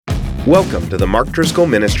Welcome to the Mark Driscoll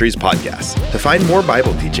Ministries podcast. To find more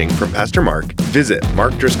Bible teaching from Pastor Mark, visit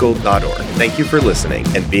markdriscoll.org. Thank you for listening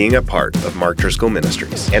and being a part of Mark Driscoll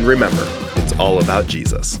Ministries. And remember, it's all about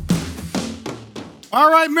Jesus. All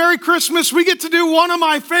right, Merry Christmas. We get to do one of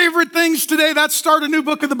my favorite things today. That's start a new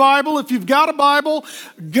book of the Bible. If you've got a Bible,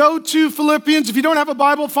 go to Philippians. If you don't have a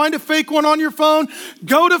Bible, find a fake one on your phone.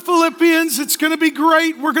 Go to Philippians. It's going to be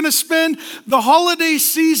great. We're going to spend the holiday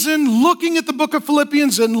season looking at the book of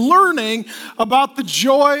Philippians and learning about the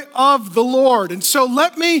joy of the Lord. And so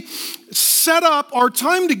let me set up our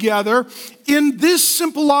time together in this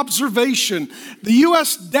simple observation. The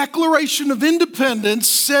U.S. Declaration of Independence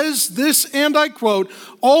says this, and I quote,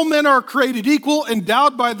 "All men are created equal,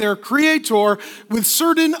 endowed by their Creator with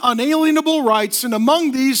certain unalienable rights, and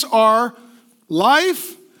among these are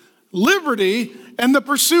life, liberty, and the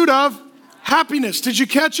pursuit of happiness." Did you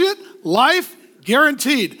catch it? Life,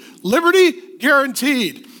 guaranteed. Liberty,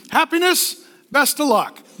 guaranteed. Happiness, best of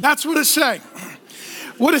luck. That's what it's saying.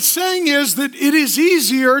 What it's saying is that it is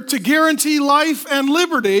easier to guarantee life and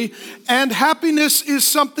liberty, and happiness is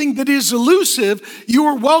something that is elusive. You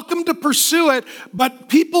are welcome to pursue it, but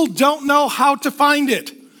people don't know how to find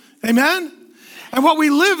it. Amen? And what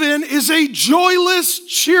we live in is a joyless,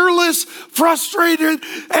 cheerless, frustrated,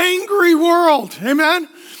 angry world. Amen?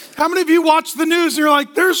 How many of you watch the news and you're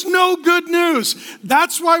like, there's no good news?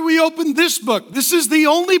 That's why we opened this book. This is the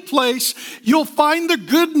only place you'll find the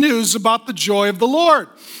good news about the joy of the Lord.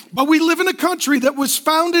 But we live in a country that was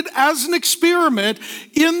founded as an experiment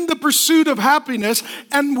in the pursuit of happiness,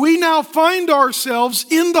 and we now find ourselves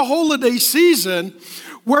in the holiday season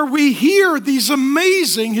where we hear these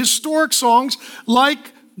amazing historic songs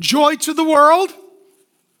like Joy to the World,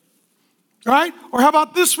 right? Or how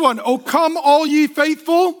about this one? "O come all ye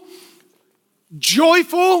faithful,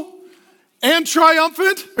 joyful and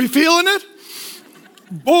triumphant." Are you feeling it?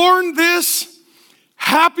 "Born this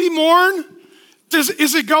happy morn."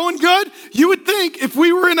 Is it going good? You would think if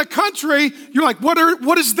we were in a country, you're like,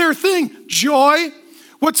 what is their thing? Joy.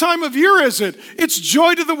 What time of year is it? It's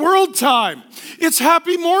joy to the world time. It's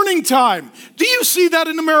happy morning time. Do you see that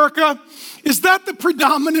in America? Is that the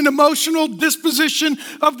predominant emotional disposition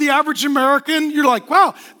of the average American? You're like,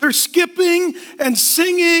 wow, they're skipping and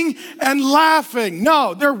singing and laughing.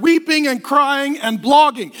 No, they're weeping and crying and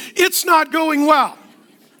blogging. It's not going well.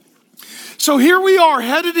 So here we are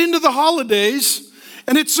headed into the holidays,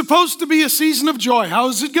 and it's supposed to be a season of joy. How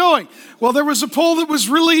is it going? Well, there was a poll that was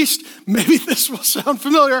released. Maybe this will sound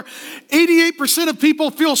familiar. 88% of people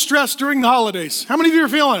feel stressed during the holidays. How many of you are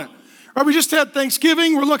feeling it? Right, we just had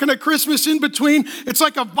Thanksgiving. We're looking at Christmas in between. It's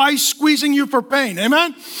like a vice squeezing you for pain.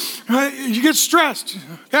 Amen? Right, you get stressed,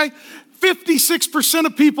 okay? 56%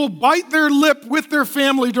 of people bite their lip with their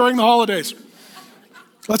family during the holidays.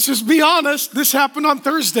 Let's just be honest. This happened on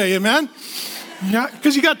Thursday, amen? Yeah,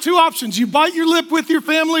 because you got two options. You bite your lip with your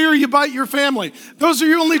family or you bite your family. Those are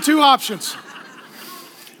your only two options.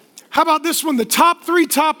 How about this one? The top 3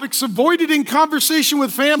 topics avoided in conversation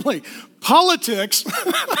with family. Politics.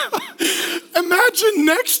 Imagine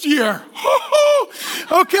next year.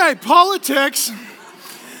 Okay, politics.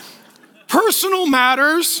 Personal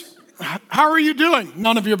matters. How are you doing?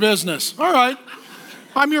 None of your business. All right.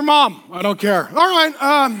 I'm your mom. I don't care. All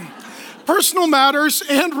right. Personal matters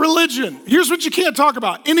and religion. Here's what you can't talk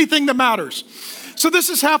about. Anything that matters. So this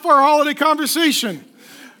is half our holiday conversation.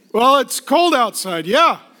 Well, it's cold outside.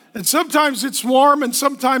 Yeah. And sometimes it's warm and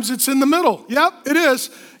sometimes it's in the middle. Yep, it is.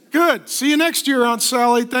 Good. See you next year, Aunt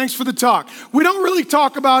Sally. Thanks for the talk. We don't really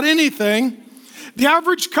talk about anything. The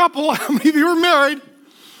average couple, how many of you are married?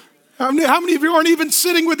 How many of you aren't even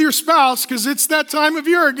sitting with your spouse because it's that time of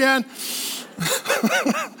year again?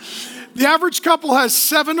 The average couple has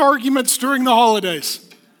 7 arguments during the holidays.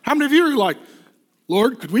 How many of you are like,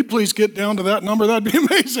 Lord, could we please get down to that number? That'd be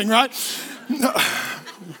amazing, right? No.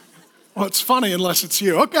 Well, it's funny unless it's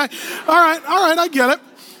you. Okay. All right, I get it.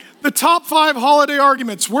 The top 5 holiday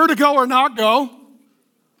arguments: where to go or not go,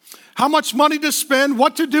 how much money to spend,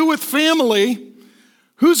 what to do with family,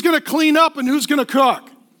 who's going to clean up and who's going to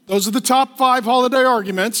cook. Those are the top 5 holiday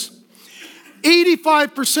arguments.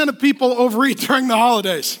 85% of people overeat during the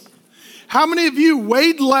holidays. How many of you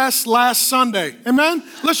weighed less last Sunday? Amen?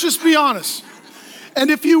 Let's just be honest. And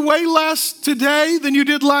if you weigh less today than you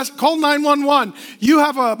did last, call 911. You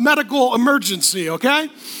have a medical emergency, okay?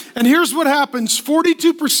 And here's what happens.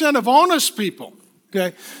 42% of honest people,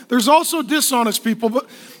 okay? There's also dishonest people, but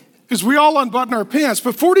because we all unbutton our pants,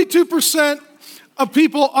 but 42% of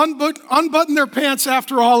people unbutton their pants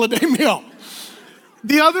after a holiday meal.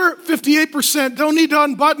 The other 58% don't need to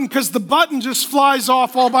unbutton because the button just flies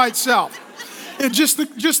off all by itself. Just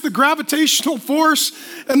the gravitational force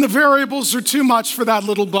and the variables are too much for that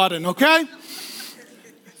little button, okay?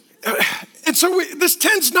 And so this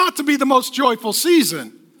tends not to be the most joyful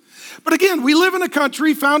season. But again, we live in a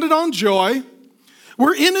country founded on joy.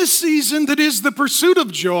 We're in a season that is the pursuit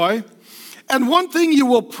of joy. And one thing you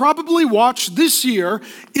will probably watch this year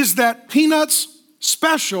is that Peanuts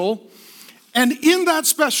special. And in that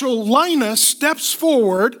special, Linus steps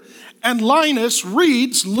forward and Linus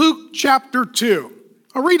reads Luke chapter 2.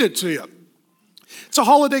 I'll read it to you. It's a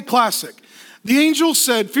holiday classic. The angel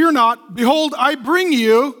said, "Fear not, behold, I bring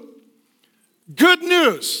you good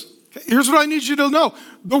news." Okay, here's what I need you to know.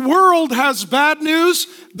 The world has bad news.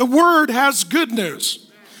 The word has good news.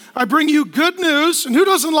 I bring you good news. And who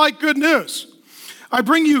doesn't like good news? I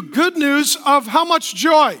bring you good news of how much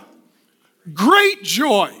joy? Great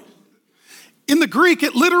joy. In the Greek,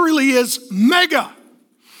 it literally is mega.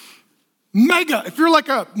 Mega. If you're like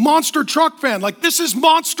a monster truck fan, like this is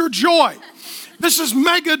monster joy. This is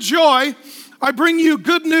mega joy. I bring you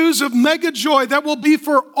good news of mega joy that will be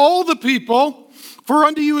for all the people. For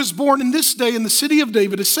unto you is born in this day in the city of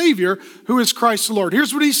David a Savior who is Christ the Lord.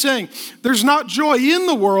 Here's what he's saying. There's not joy in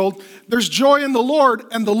the world. There's joy in the Lord,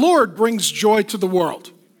 and the Lord brings joy to the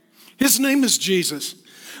world. His name is Jesus.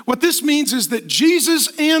 What this means is that Jesus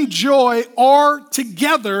and joy are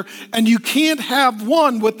together, and you can't have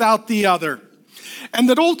one without the other. And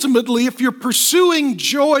that ultimately, if you're pursuing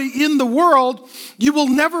joy in the world, you will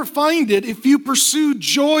never find it. If you pursue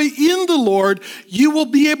joy in the Lord, you will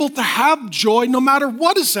be able to have joy no matter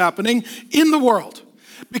what is happening in the world.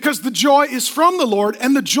 Because the joy is from the Lord,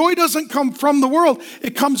 and the joy doesn't come from the world.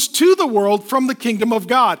 It comes to the world from the kingdom of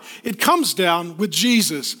God. It comes down with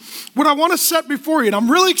Jesus. What I want to set before you, and I'm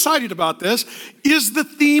really excited about this, is the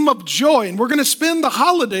theme of joy. And we're going to spend the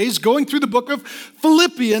holidays going through the book of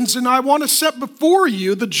Philippians, and I want to set before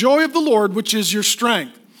you the joy of the Lord, which is your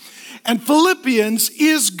strength. And Philippians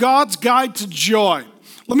is God's guide to joy.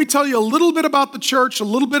 Let me tell you a little bit about the church, a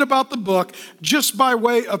little bit about the book, just by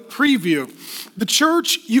way of preview. The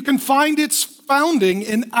church, you can find its founding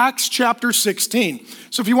in Acts chapter 16.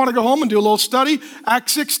 So if you want to go home and do a little study,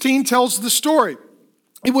 Acts 16 tells the story.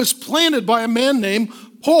 It was planted by a man named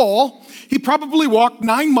Paul. He probably walked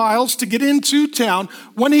 9 miles to get into town.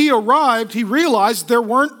 When he arrived, he realized there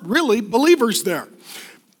weren't really believers there.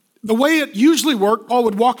 The way it usually worked, Paul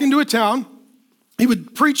would walk into a town. He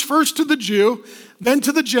would preach first to the Jew, then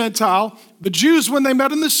to the Gentile. The Jews, when they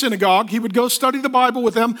met in the synagogue, he would go study the Bible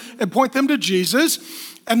with them and point them to Jesus.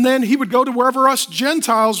 And then he would go to wherever us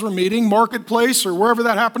Gentiles were meeting, Marketplace or wherever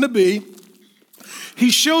that happened to be.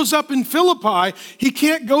 He shows up in Philippi. He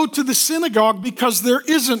can't go to the synagogue because there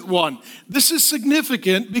isn't one. This is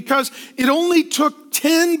significant because it only took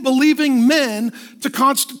 10 believing men to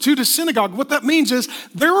constitute a synagogue. What that means is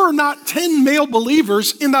there are not 10 male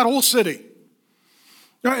believers in that whole city.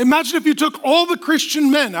 Now, imagine if you took all the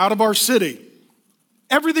Christian men out of our city.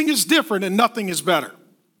 Everything is different and nothing is better.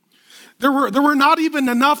 There were not even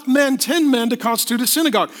enough men, 10 men, to constitute a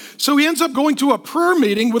synagogue. So he ends up going to a prayer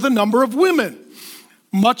meeting with a number of women.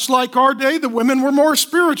 Much like our day, the women were more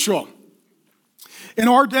spiritual. In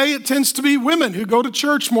our day, it tends to be women who go to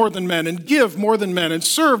church more than men and give more than men and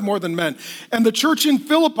serve more than men. And the church in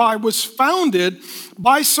Philippi was founded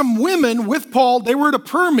by some women with Paul. They were at a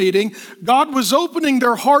prayer meeting. God was opening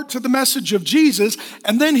their heart to the message of Jesus,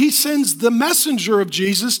 and then he sends the messenger of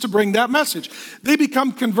Jesus to bring that message. They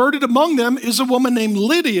become converted. Among them is a woman named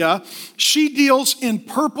Lydia. She deals in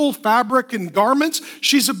purple fabric and garments.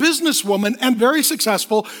 She's a businesswoman and very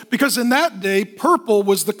successful because in that day, purple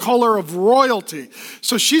was the color of royalty.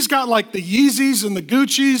 So she's got like the Yeezys and the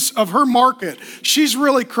Gucci's of her market. She's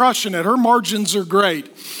really crushing it. Her margins are great.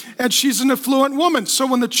 And she's an affluent woman. So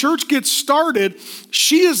when the church gets started,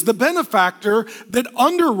 she is the benefactor that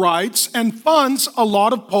underwrites and funds a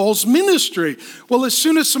lot of Paul's ministry. Well, as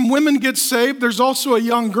soon as some women get saved, there's also a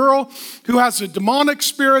young girl who has a demonic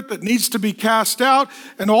spirit that needs to be cast out.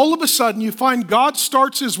 And all of a sudden, you find God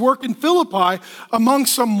starts his work in Philippi among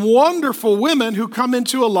some wonderful women who come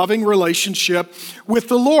into a loving relationship with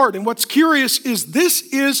the Lord. And what's curious is this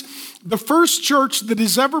is the first church that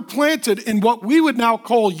is ever planted in what we would now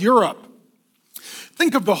call Europe.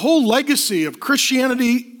 Think of the whole legacy of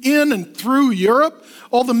Christianity in and through Europe,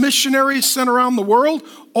 all the missionaries sent around the world.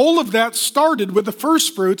 All of that started with the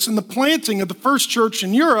first fruits and the planting of the first church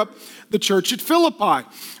in Europe, the church at Philippi.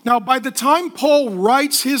 Now, by the time Paul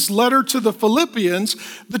writes his letter to the Philippians,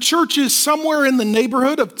 the church is somewhere in the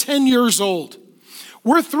neighborhood of 10 years old.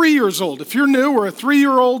 We're 3 years old. If you're new, we're a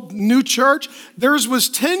 3-year-old new church. Theirs was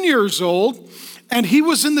 10 years old, and he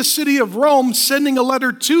was in the city of Rome sending a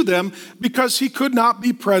letter to them because he could not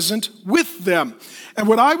be present with them. And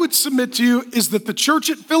what I would submit to you is that the church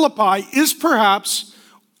at Philippi is perhaps,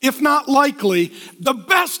 if not likely, the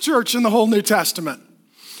best church in the whole New Testament.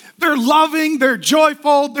 They're loving, they're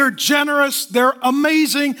joyful, they're generous, they're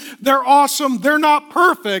amazing, they're awesome. They're not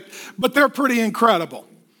perfect, but they're pretty incredible.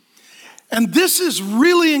 And this is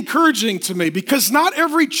really encouraging to me because not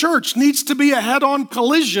every church needs to be a head-on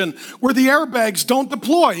collision where the airbags don't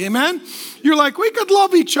deploy, amen? You're like, we could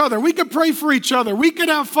love each other, we could pray for each other, we could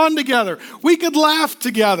have fun together, we could laugh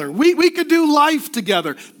together, we could do life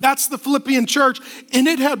together. That's the Philippian church, and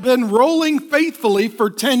it had been rolling faithfully for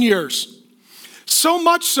 10 years. So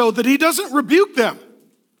much so that he doesn't rebuke them.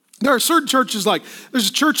 There are certain churches there's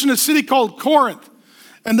a church in a city called Corinth,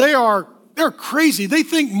 and they're crazy. They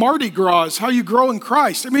think Mardi Gras is how you grow in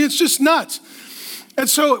Christ. I mean, it's just nuts. And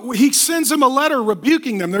so he sends them a letter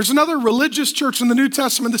rebuking them. There's another religious church in the New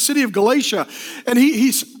Testament, the city of Galatia, and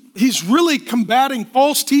he's really combating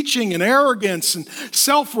false teaching and arrogance and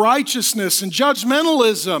self-righteousness and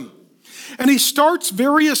judgmentalism. And he starts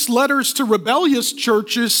various letters to rebellious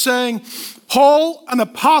churches saying, Paul, an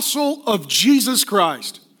apostle of Jesus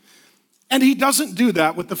Christ. And he doesn't do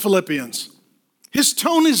that with the Philippians. His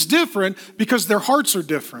tone is different because their hearts are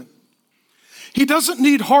different. He doesn't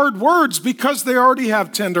need hard words because they already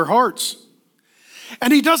have tender hearts.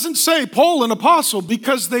 And he doesn't say, Paul, an apostle,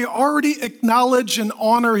 because they already acknowledge and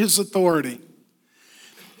honor his authority.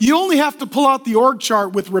 You only have to pull out the org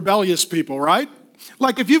chart with rebellious people, right?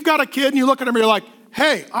 Like if you've got a kid and you look at him and you're like,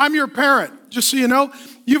 hey, I'm your parent, just so you know,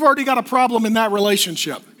 you've already got a problem in that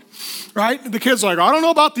relationship. Right? The kid's like, I don't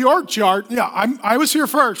know about the org chart. Yeah, I was here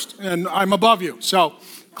first, and I'm above you. So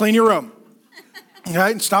clean your room.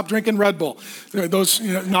 Okay? And stop drinking Red Bull. Those,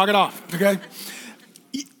 knock it off. Okay?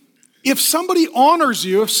 If somebody honors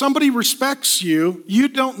you, if somebody respects you, you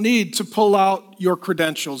don't need to pull out your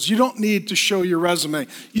credentials. You don't need to show your resume.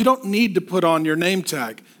 You don't need to put on your name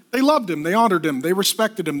tag. They loved him. They honored him. They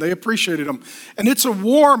respected him. They appreciated him. And it's a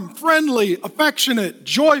warm, friendly, affectionate,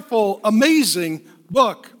 joyful, amazing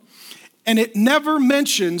book. And it never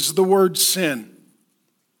mentions the word sin.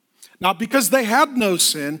 Not because they had no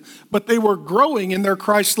sin, but they were growing in their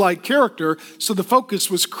Christ-like character, so the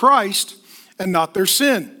focus was Christ and not their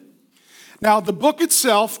sin. Now, the book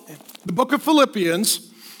itself, the book of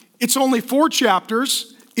Philippians, it's only 4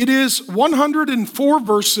 chapters. It is 104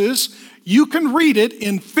 verses. You can read it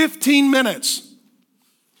in 15 minutes.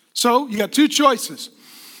 So you got 2 choices.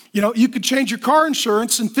 You could change your car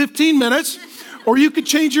insurance in 15 minutes, or you could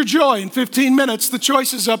change your joy in 15 minutes. The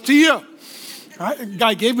choice is up to you. A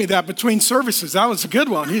guy gave me that between services. That was a good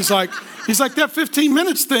one. He's like, that 15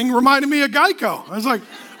 minutes thing reminded me of Geico. I was like,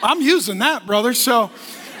 I'm using that, brother. So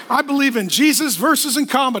I believe in Jesus, verses, and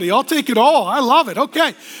comedy. I'll take it all. I love it.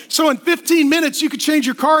 Okay. So in 15 minutes, you could change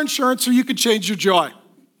your car insurance or you could change your joy.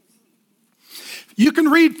 You can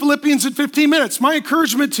read Philippians in 15 minutes. My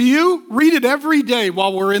encouragement to you, read it every day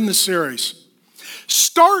while we're in the series.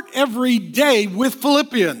 Start every day with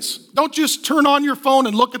Philippians. Don't just turn on your phone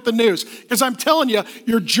and look at the news, because I'm telling you,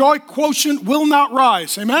 your joy quotient will not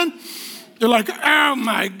rise. Amen? You're like, oh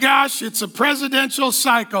my gosh, it's a presidential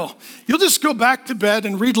cycle. You'll just go back to bed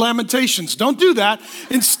and read Lamentations. Don't do that.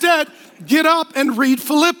 Instead, get up and read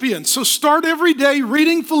Philippians. So start every day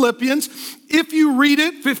reading Philippians. If you read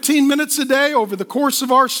it 15 minutes a day over the course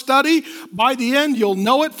of our study, by the end, you'll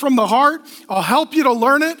know it from the heart. I'll help you to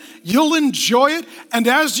learn it. You'll enjoy it. And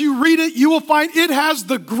as you read it, you will find it has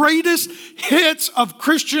the greatest hits of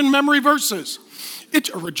Christian memory verses.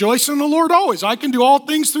 It's rejoice in the Lord always. I can do all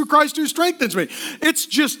things through Christ who strengthens me. It's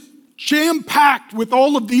just jam-packed with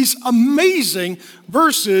all of these amazing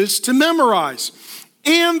verses to memorize.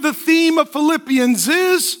 And the theme of Philippians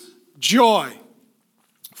is joy.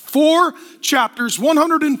 4 chapters,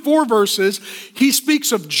 104 verses. He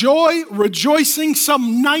speaks of joy, rejoicing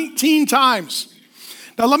some 19 times.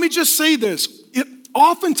 Now, let me just say this.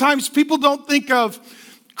 Oftentimes, people don't think of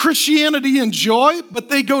Christianity and joy, but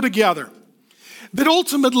they go together. That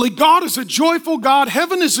ultimately, God is a joyful God.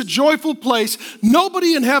 Heaven is a joyful place.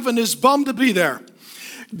 Nobody in heaven is bummed to be there.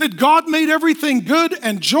 That God made everything good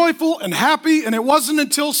and joyful and happy, and it wasn't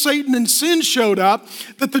until Satan and sin showed up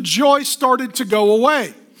that the joy started to go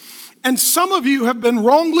away. And some of you have been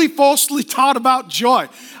wrongly, falsely taught about joy.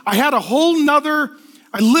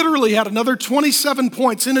 I literally had another 27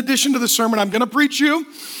 points in addition to the sermon I'm going to preach you.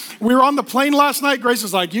 We were on the plane last night. Grace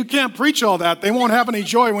is like, you can't preach all that. They won't have any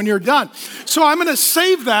joy when you're done. So I'm going to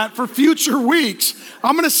save that for future weeks.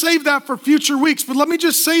 But let me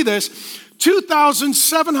just say this.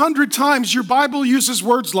 2,700 times your Bible uses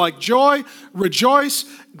words like joy, rejoice,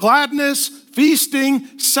 gladness,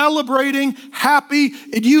 feasting, celebrating, happy.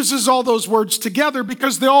 It uses all those words together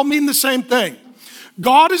because they all mean the same thing.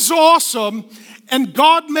 God is awesome, and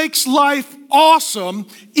God makes life awesome,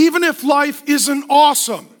 even if life isn't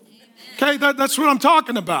awesome. Okay, that's what I'm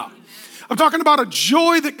talking about. I'm talking about a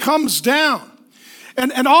joy that comes down.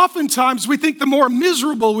 And oftentimes we think the more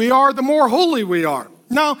miserable we are, the more holy we are.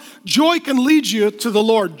 Now, joy can lead you to the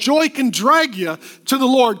Lord. Joy can drag you to the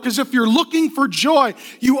Lord, because if you're looking for joy,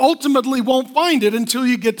 you ultimately won't find it until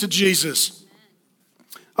you get to Jesus.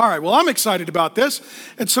 All right, well, I'm excited about this,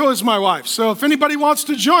 and so is my wife. So if anybody wants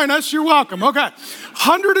to join us, you're welcome. Okay,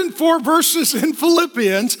 104 verses in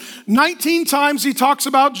Philippians, 19 times he talks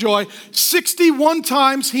about joy, 61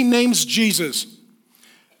 times he names Jesus.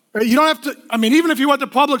 You don't have to, even if you went to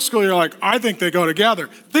public school, you're like, I think they go together.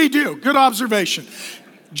 They do. Good observation.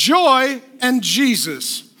 Joy and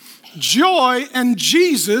Jesus. Joy and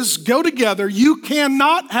Jesus go together. You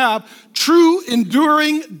cannot have true,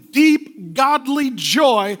 enduring, deep, godly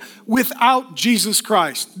joy without Jesus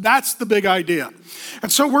Christ. That's the big idea. And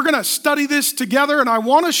so we're going to study this together, and I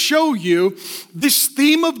want to show you this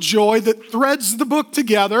theme of joy that threads the book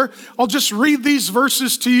together. I'll just read these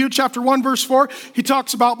verses to you. Chapter 1, verse 4, he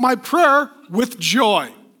talks about my prayer with joy.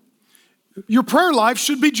 Your prayer life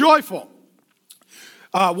should be joyful.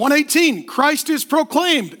 118, Christ is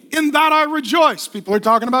proclaimed, in that I rejoice. People are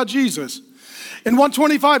talking about Jesus. In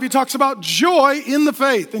 125, he talks about joy in the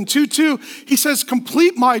faith. In 2:2, he says,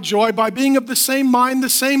 complete my joy by being of the same mind, the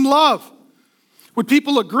same love. Would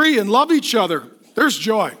people agree and love each other? There's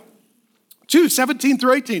joy. 2:17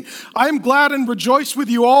 through 18, I am glad and rejoice with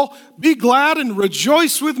you all. Be glad and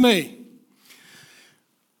rejoice with me.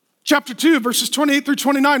 Chapter 2, verses 28 through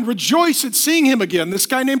 29, rejoice at seeing him again. This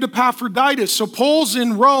guy named Epaphroditus. So Paul's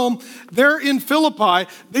in Rome, they're in Philippi.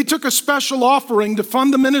 They took a special offering to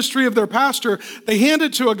fund the ministry of their pastor. They hand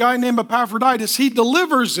it to a guy named Epaphroditus. He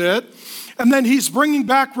delivers it, and then he's bringing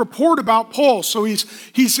back report about Paul. So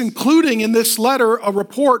he's including in this letter a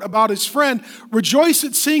report about his friend. Rejoice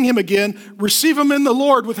at seeing him again. Receive him in the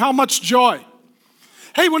Lord with how much joy?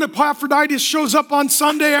 Hey, when Epaphroditus shows up on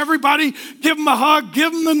Sunday, everybody give him a hug,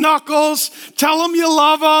 give him the knuckles, tell him you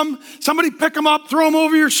love him. Somebody pick him up, throw him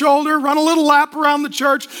over your shoulder, run a little lap around the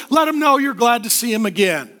church. Let him know you're glad to see him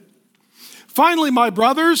again. Finally, my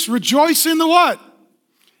brothers, rejoice in the what?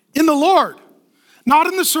 In the Lord. Not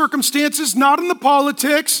in the circumstances, not in the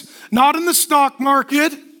politics, not in the stock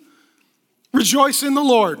market. Rejoice in the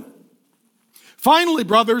Lord. Finally,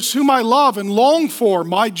 brothers, whom I love and long for,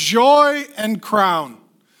 my joy and crown.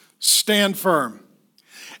 Stand firm.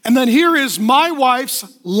 And then here is my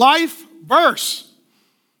wife's life verse.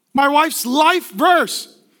 My wife's life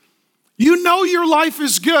verse. You know your life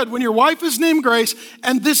is good when your wife is named Grace,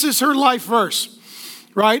 and this is her life verse,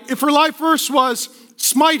 right? If her life verse was,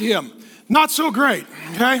 smite him, not so great,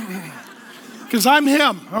 okay? Because I'm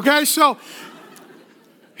him, okay? So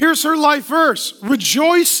here's her life verse.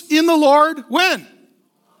 Rejoice in the Lord when?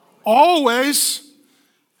 Always.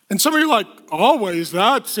 And some of you are like, always?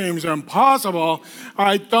 That seems impossible.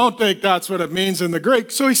 I don't think that's what it means in the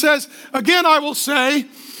Greek. So he says, again, I will say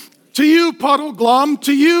to you, Puddle Glum,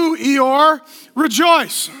 to you, Eeyore,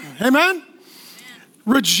 rejoice. Amen?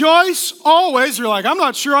 Rejoice always. You're like, I'm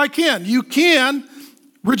not sure I can. You can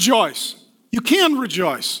rejoice. You can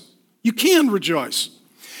rejoice. You can rejoice.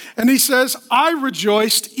 And he says, I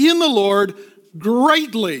rejoiced in the Lord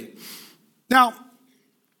greatly. Now,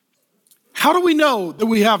 how do we know that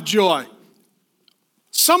we have joy?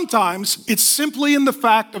 Sometimes it's simply in the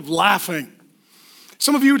fact of laughing.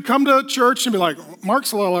 Some of you would come to church and be like,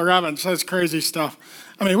 Mark's a little irreverent, says crazy stuff.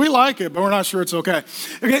 We like it, but we're not sure it's okay.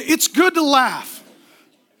 Okay, it's good to laugh.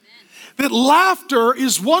 That laughter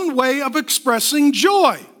is one way of expressing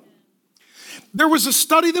joy. There was a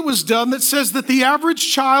study that was done that says that the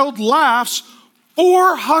average child laughs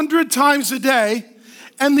 400 times a day,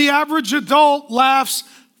 and the average adult laughs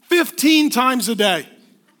 15 times a day.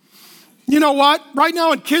 You know what? Right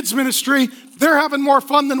now in kids ministry, they're having more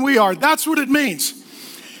fun than we are. That's what it means.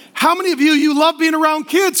 How many of you love being around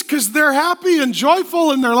kids because they're happy and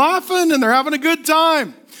joyful and they're laughing and they're having a good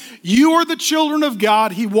time? You are the children of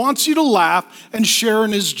God. He wants you to laugh and share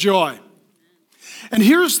in his joy. And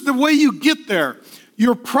here's the way you get there.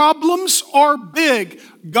 Your problems are big.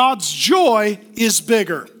 God's joy is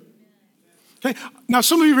bigger. Okay. Now,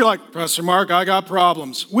 some of you are like, Pastor Mark, I got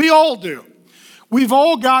problems. We all do. We've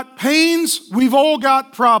all got pains. We've all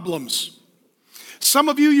got problems. Some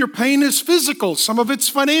of you, your pain is physical. Some of it's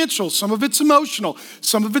financial. Some of it's emotional.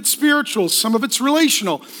 Some of it's spiritual. Some of it's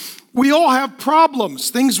relational. We all have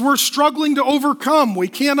problems, things we're struggling to overcome. We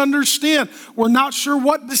can't understand. We're not sure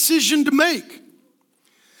what decision to make.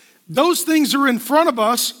 Those things are in front of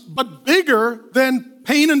us, but bigger than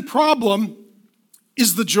pain and problem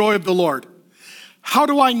is the joy of the Lord. How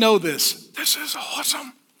do I know this? This is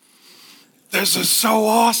awesome. This is so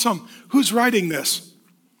awesome. Who's writing this?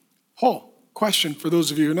 Oh, question for those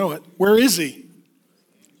of you who know it. Where is he?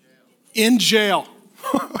 In jail.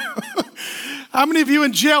 How many of you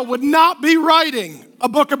in jail would not be writing a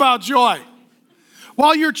book about joy?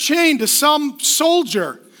 While you're chained to some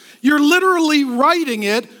soldier, you're literally writing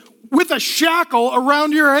it with a shackle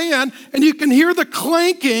around your hand, and you can hear the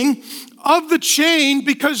clanking of the chain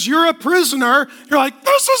because you're a prisoner. You're like,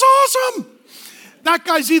 this is awesome. That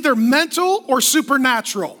guy's either mental or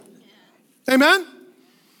supernatural. Amen?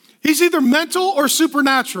 He's either mental or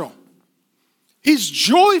supernatural. He's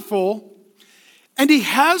joyful, and he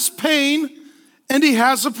has pain, and he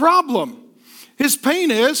has a problem. His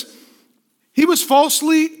pain is he was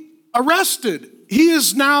falsely arrested. He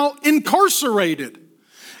is now incarcerated.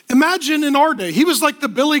 Imagine in our day, he was like the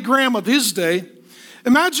Billy Graham of his day.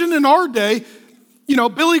 Imagine in our day,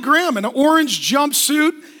 Billy Graham in an orange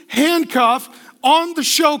jumpsuit, handcuffed, on the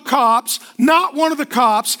show cops, not one of the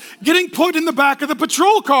cops, getting put in the back of the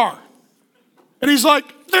patrol car. And he's like,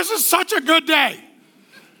 this is such a good day.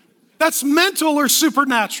 That's mental or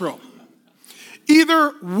supernatural.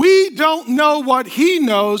 Either we don't know what he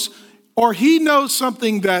knows, or he knows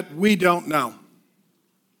something that we don't know.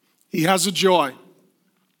 He has a joy.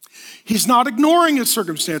 He's not ignoring his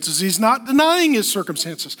circumstances. He's not denying his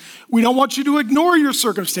circumstances. We don't want you to ignore your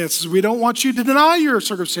circumstances. We don't want you to deny your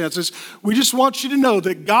circumstances. We just want you to know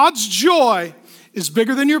that God's joy is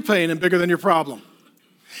bigger than your pain and bigger than your problem.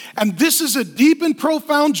 And this is a deep and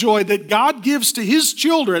profound joy that God gives to his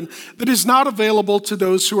children that is not available to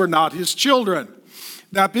those who are not his children.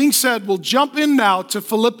 That being said, we'll jump in now to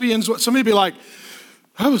Philippians. Somebody be like,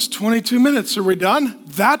 that was 22 minutes. Are we done?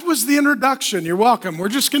 That was the introduction. You're welcome. We're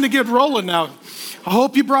just going to get rolling now. I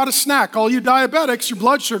hope you brought a snack. All you diabetics, your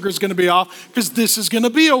blood sugar is going to be off because this is going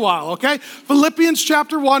to be a while, okay? Philippians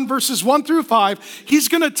chapter 1, verses 1 through 5. He's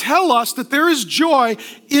going to tell us that there is joy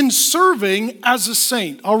in serving as a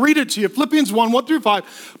saint. I'll read it to you. Philippians 1, 1 through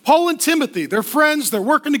 5. Paul and Timothy, they're friends. They're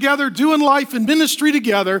working together, doing life and ministry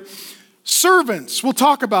together. Servants, we'll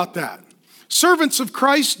talk about that. Servants of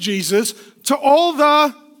Christ Jesus to all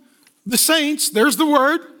the saints. There's the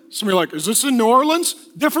word. Some of you are like, is this in New Orleans?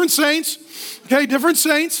 Different saints. Okay, different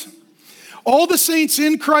saints. All the saints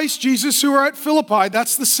in Christ Jesus who are at Philippi,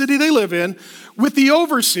 that's the city they live in, with the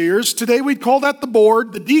overseers. Today we'd call that the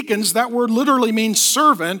board. The deacons, that word literally means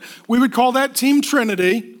servant. We would call that Team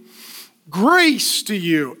Trinity. Grace to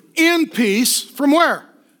you and peace from where?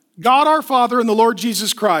 God our Father and the Lord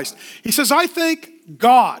Jesus Christ. He says, I thank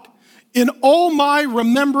God in all my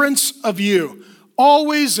remembrance of you,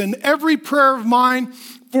 always in every prayer of mine,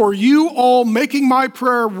 for you all, making my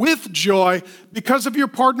prayer with joy because of your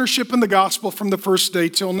partnership in the gospel from the first day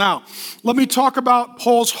till now. Let me talk about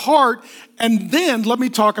Paul's heart, and then let me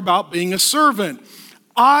talk about being a servant.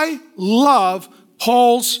 I love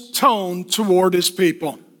Paul's tone toward his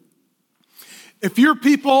people. If your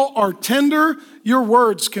people are tender, your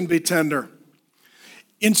words can be tender.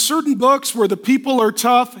 In certain books where the people are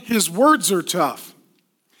tough, his words are tough.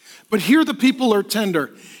 But here the people are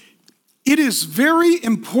tender. It is very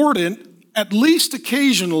important, at least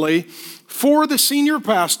occasionally, for the senior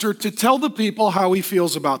pastor to tell the people how he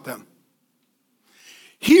feels about them.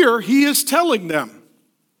 Here he is telling them,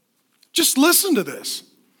 just listen to this.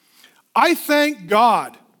 I thank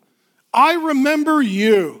God. I remember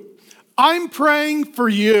you. I'm praying for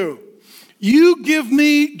you. You give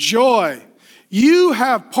me joy. You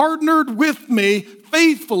have partnered with me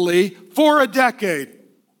faithfully for a decade.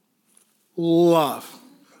 Love.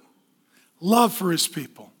 Love for his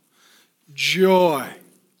people. Joy.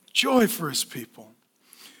 Joy for his people.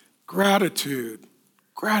 Gratitude.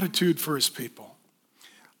 Gratitude for his people.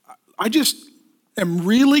 I just am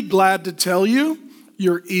really glad to tell you,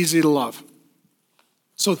 you're easy to love.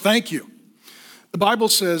 So thank you. The Bible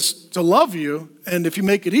says to love you, and if you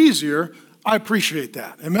make it easier, I appreciate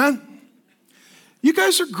that. Amen? You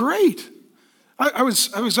guys are great. I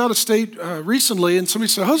was out of state recently, and somebody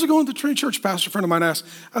said, how's it going with the Trinity Church? Pastor friend of mine asked.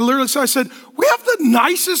 I said, we have the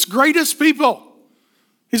nicest, greatest people.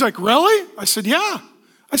 He's like, really? I said, yeah.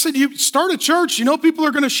 I said, you start a church, you know people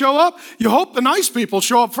are going to show up. You hope the nice people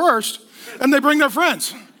show up first, and they bring their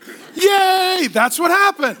friends. Yay, that's what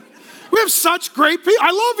happened. We have such great people.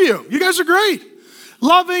 I love you. You guys are great.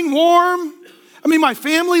 Loving, warm. I mean, my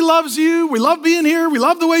family loves you. We love being here. We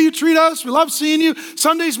love the way you treat us. We love seeing you.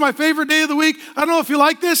 Sunday's my favorite day of the week. I don't know if you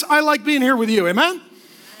like this. I like being here with you. Amen?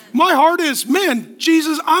 My heart is, man,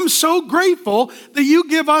 Jesus, I'm so grateful that you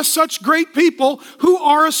give us such great people who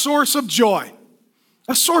are a source of joy.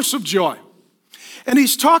 A source of joy. And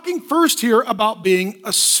he's talking first here about being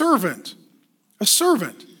a servant. A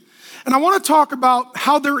servant. And I want to talk about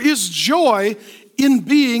how there is joy in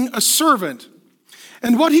being a servant.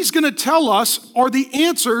 And what he's going to tell us are the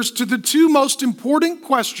answers to the two most important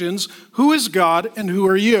questions: who is God and who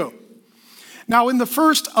are you? Now, in the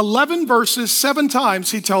first 11 verses, 7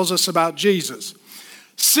 times he tells us about Jesus.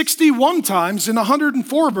 61 times in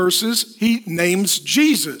 104 verses, he names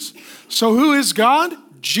Jesus. So who is God?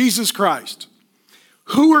 Jesus Christ.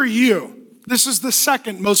 Who are you? This is the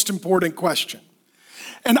second most important question.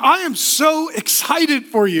 And I am so excited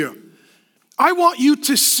for you. I want you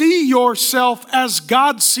to see yourself as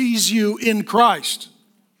God sees you in Christ.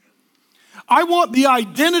 I want the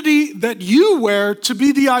identity that you wear to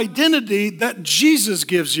be the identity that Jesus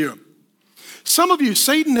gives you. Some of you,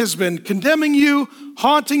 Satan has been condemning you,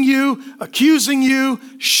 haunting you, accusing you,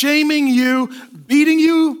 shaming you, beating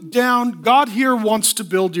you down. God here wants to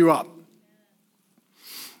build you up.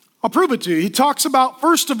 I'll prove it to you. He talks about,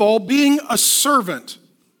 first of all, being a servant.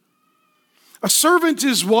 A servant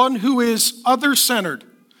is one who is other-centered.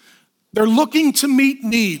 They're looking to meet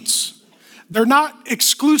needs. They're not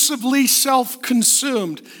exclusively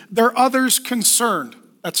self-consumed. They're others-concerned.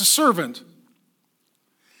 That's a servant.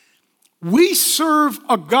 We serve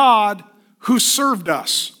a God who served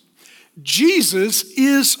us. Jesus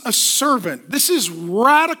is a servant. This is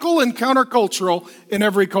radical and countercultural in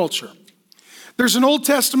every culture. There's an Old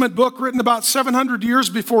Testament book written about 700 years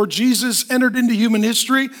before Jesus entered into human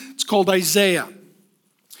history. It's called Isaiah.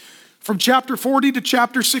 From chapter 40 to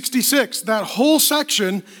chapter 66, that whole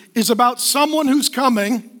section is about someone who's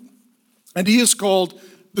coming, and he is called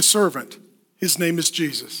the servant. His name is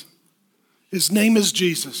Jesus. His name is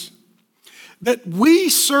Jesus. That we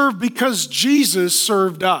serve because Jesus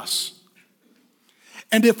served us.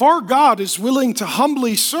 And if our God is willing to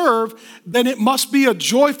humbly serve, then it must be a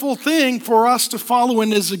joyful thing for us to follow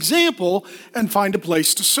in his example and find a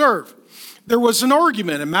place to serve. There was an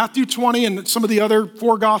argument in Matthew 20 and some of the other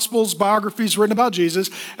 4 Gospels, biographies written about Jesus,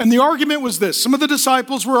 and the argument was this. Some of the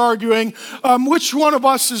disciples were arguing, which one of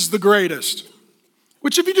us is the greatest?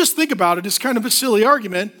 Which, if you just think about it, is kind of a silly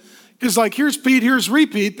argument, because like, here's Pete, here's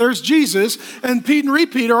Repeat, there's Jesus, and Pete and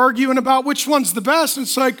Repeat are arguing about which one's the best, and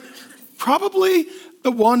it's like, probably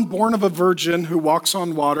the one born of a virgin who walks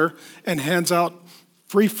on water and hands out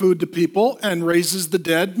free food to people and raises the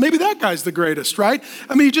dead. Maybe that guy's the greatest, right?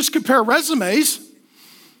 I mean, you just compare resumes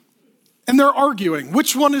and they're arguing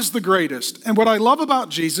which one is the greatest. And what I love about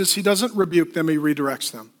Jesus, he doesn't rebuke them, he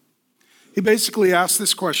redirects them. He basically asks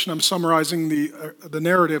this question. I'm summarizing the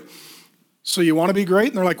narrative. So you want to be great?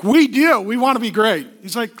 And they're like, we do. We want to be great.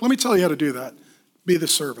 He's like, let me tell you how to do that. Be the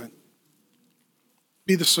servant.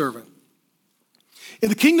 Be the servant. In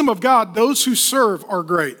the kingdom of God, those who serve are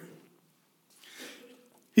great.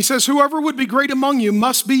 He says, whoever would be great among you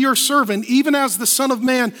must be your servant, even as the Son of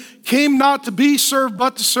Man came not to be served,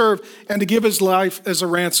 but to serve, and to give his life as a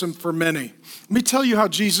ransom for many. Let me tell you how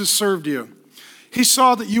Jesus served you. He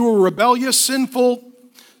saw that you were rebellious, sinful,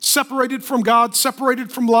 separated from God,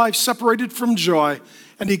 separated from life, separated from joy,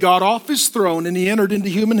 and he got off his throne and he entered into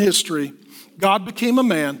human history. God became a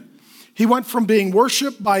man. He went from being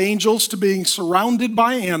worshiped by angels to being surrounded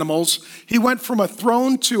by animals. He went from a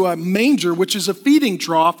throne to a manger, which is a feeding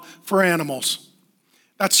trough for animals.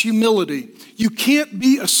 That's humility. You can't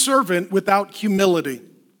be a servant without humility.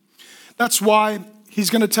 That's why he's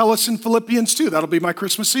going to tell us in Philippians 2, that'll be my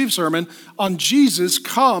Christmas Eve sermon, on Jesus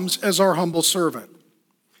comes as our humble servant.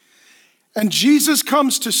 And Jesus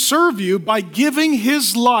comes to serve you by giving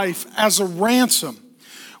his life as a ransom.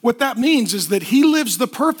 What that means is that he lives the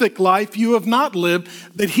perfect life you have not lived,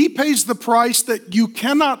 that he pays the price that you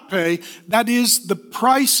cannot pay, that is the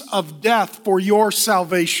price of death for your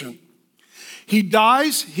salvation. He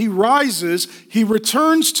dies, he rises, he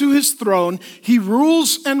returns to his throne, he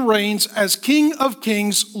rules and reigns as King of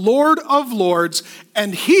Kings, Lord of Lords,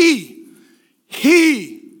 and he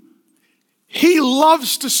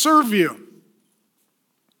loves to serve you.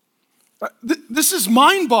 This is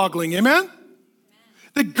mind-boggling, amen?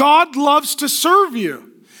 That God loves to serve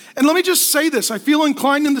you. And let me just say this. I feel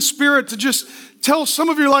inclined in the spirit to just tell some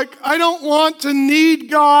of you, like, I don't want to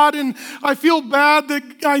need God, and I feel bad that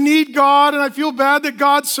I need God, and I feel bad that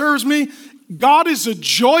God serves me. God is a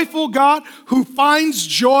joyful God who finds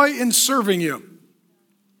joy in serving you.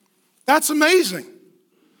 That's amazing.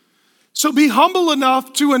 So be humble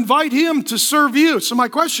enough to invite him to serve you. So my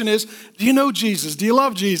question is, do you know Jesus? Do you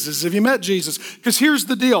love Jesus? Have you met Jesus? Because here's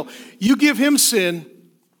the deal. You give him sin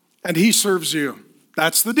and he serves you.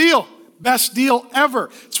 That's the deal. Best deal ever.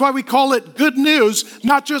 That's why we call it good news,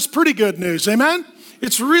 not just pretty good news. Amen?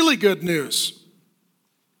 It's really good news.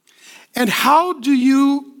 And how do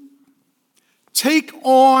you take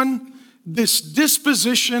on this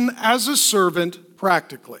disposition as a servant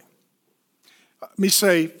practically? Let me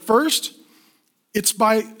say, first, it's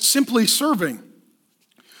by simply serving.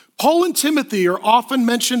 Paul and Timothy are often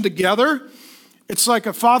mentioned together. It's like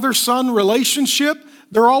a father-son relationship.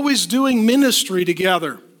 They're always doing ministry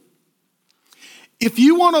together. If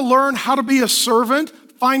you want to learn how to be a servant,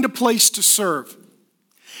 find a place to serve.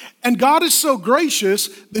 And God is so gracious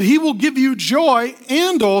that he will give you joy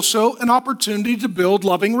and also an opportunity to build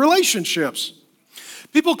loving relationships.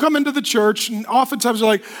 People come into the church and oftentimes they're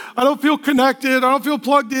like, I don't feel connected, I don't feel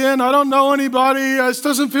plugged in, I don't know anybody, this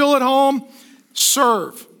doesn't feel at home.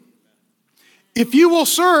 Serve. If you will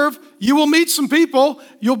serve, you will meet some people,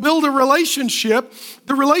 you'll build a relationship.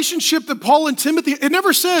 The relationship that Paul and Timothy, it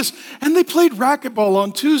never says, and they played racquetball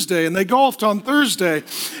on Tuesday and they golfed on Thursday,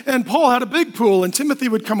 and Paul had a big pool and Timothy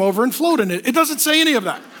would come over and float in it. It doesn't say any of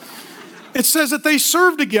that. It says that they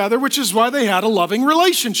served together, which is why they had a loving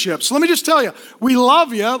relationship. So let me just tell you, we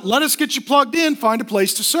love you. Let us get you plugged in. Find a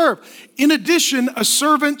place to serve. In addition, a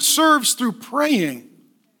servant serves through praying.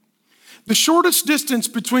 The shortest distance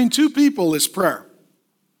between two people is prayer.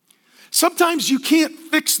 Sometimes you can't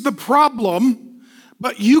fix the problem,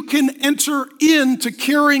 but you can enter into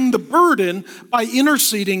carrying the burden by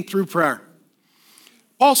interceding through prayer.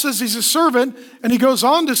 Paul says he's a servant, and he goes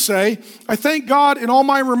on to say, I thank God in all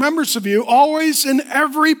my remembrance of you, always in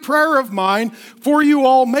every prayer of mine, for you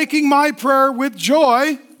all, making my prayer with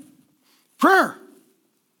joy. Prayer.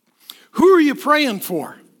 Who are you praying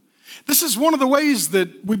for? This is one of the ways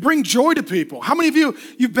that we bring joy to people. How many of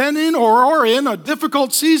you've been in or are in a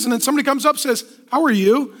difficult season and somebody comes up and says, how are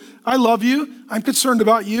you? I love you. I'm concerned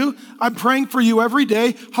about you. I'm praying for you every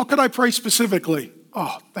day. How could I pray specifically?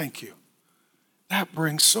 Oh, thank you. That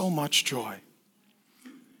brings so much joy.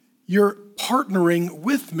 You're partnering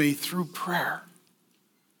with me through prayer.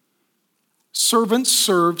 Servants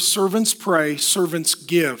serve, servants pray, servants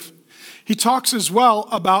give. He talks as well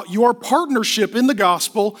about your partnership in the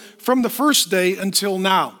gospel from the first day until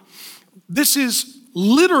now. This is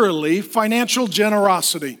literally financial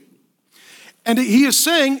generosity. And he is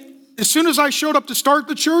saying, as soon as I showed up to start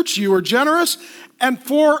the church, you were generous, and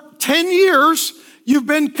for 10 years, you've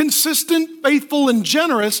been consistent, faithful, and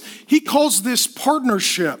generous. He calls this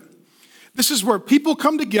partnership. This is where people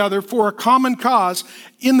come together for a common cause.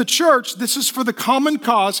 In the church, this is for the common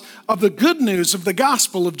cause of the good news of the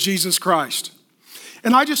gospel of Jesus Christ.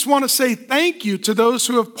 And I just want to say thank you to those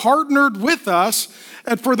who have partnered with us.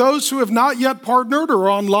 And for those who have not yet partnered or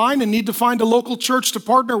are online and need to find a local church to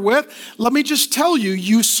partner with, let me just tell you,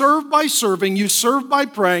 you serve by serving, you serve by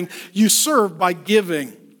praying, you serve by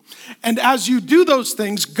giving. And as you do those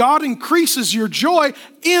things, God increases your joy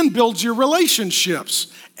and builds your relationships.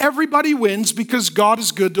 Everybody wins because God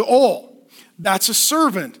is good to all. That's a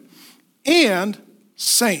servant and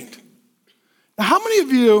saint. Now, how many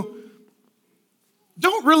of you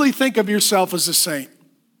don't really think of yourself as a saint?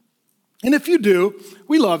 And if you do,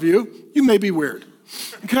 we love you. You may be weird.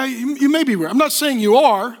 Okay? You may be weird. I'm not saying you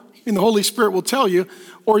are, and the Holy Spirit will tell you,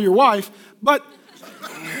 or your wife, but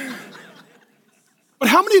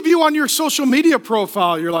how many of you on your social media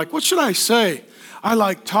profile, you're like, what should I say? I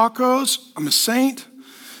like tacos. I'm a saint.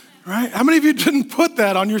 Right? How many of you didn't put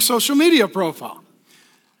that on your social media profile?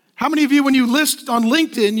 How many of you, when you list on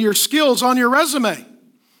LinkedIn your skills on your resume?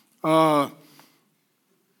 I'm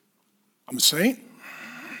a saint.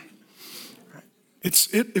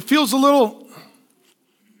 It feels a little,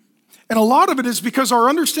 and a lot of it is because our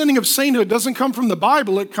understanding of sainthood doesn't come from the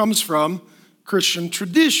Bible, it comes from Christian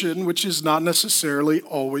tradition, which is not necessarily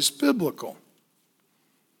always biblical.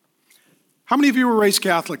 How many of you were raised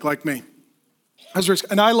Catholic like me?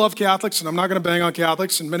 And I love Catholics, and I'm not going to bang on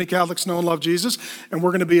Catholics, and many Catholics know and love Jesus, and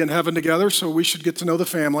we're going to be in heaven together, so we should get to know the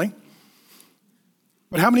family.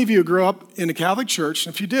 But how many of you grew up in a Catholic church?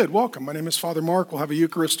 And if you did, welcome. My name is Father Mark. We'll have a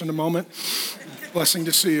Eucharist in a moment. Blessing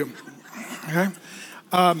to see you. Okay?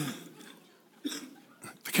 The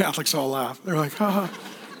Catholics all laugh. They're like, ha, ha,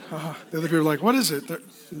 ha. The other people are like, what is it?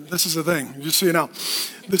 This is the thing. Just so you know,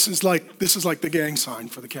 this is like the gang sign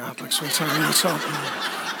for the Catholics.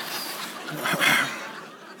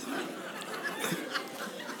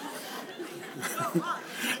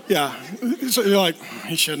 Yeah, so you're like,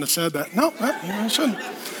 he shouldn't have said that. No, he shouldn't.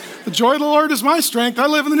 The joy of the Lord is my strength. I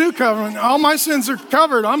live in the new covenant. All my sins are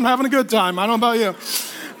covered. I'm having a good time. I don't know about you.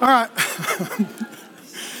 All right.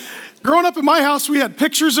 Growing up in my house, we had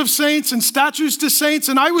pictures of saints and statues to saints,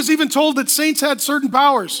 and I was even told that saints had certain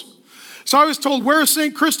powers. So I was told, wear a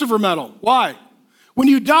St. Christopher medal. Why? When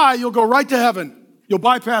you die, you'll go right to heaven. You'll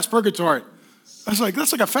bypass purgatory. I was like,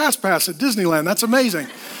 that's like a fast pass at Disneyland. That's amazing.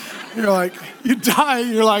 You're like, you die,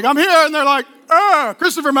 you're like, I'm here. And they're like,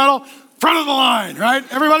 Christopher medal, front of the line, right?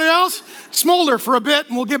 Everybody else, smolder for a bit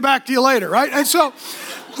and we'll get back to you later, right? And so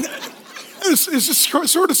it's just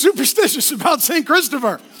sort of superstitious about St.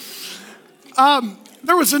 Christopher.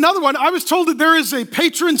 There was another one. I was told that there is a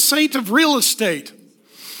patron saint of real estate.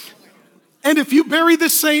 And if you bury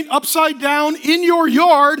this saint upside down in your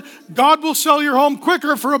yard, God will sell your home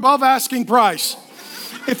quicker for above asking price.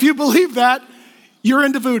 If you believe that, you're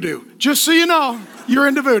into voodoo. Just so you know, you're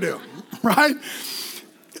into voodoo, right?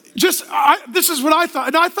 This is what I thought.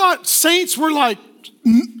 And I thought saints were like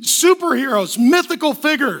superheroes, mythical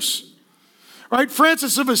figures, right?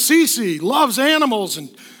 Francis of Assisi loves animals and,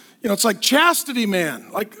 it's like chastity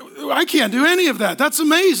man. Like, I can't do any of that. That's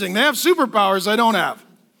amazing. They have superpowers I don't have.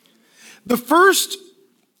 The first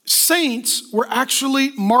saints were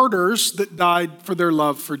actually martyrs that died for their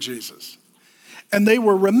love for Jesus. And they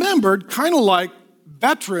were remembered kind of like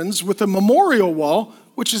veterans with a memorial wall,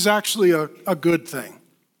 which is actually a good thing.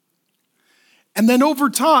 And then over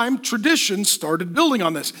time, tradition started building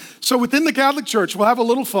on this. So within the Catholic Church, we'll have a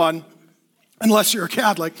little fun, unless you're a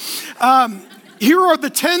Catholic. Here are the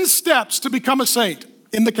 10 steps to become a saint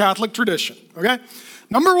in the Catholic tradition, okay?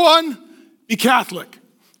 Number 1, be Catholic.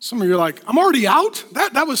 Some of you are like, I'm already out?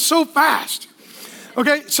 That was so fast.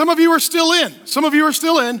 Okay, some of you are still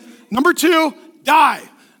in. Number 2, die.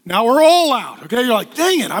 Now we're all out, okay? You're like,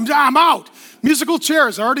 dang it, I'm out. Musical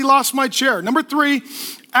chairs, I already lost my chair. Number 3,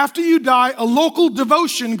 after you die, a local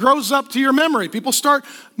devotion grows up to your memory. People start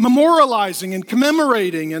memorializing and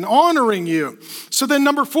commemorating and honoring you. So then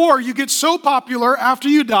number 4, you get so popular after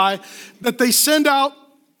you die that they send out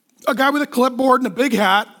a guy with a clipboard and a big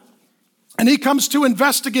hat, and he comes to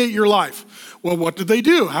investigate your life. Well, what did they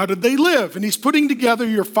do? How did they live? And he's putting together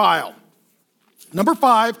your file. Number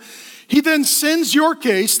 5, he then sends your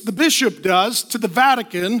case, the bishop does, to the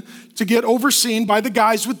Vatican to get overseen by the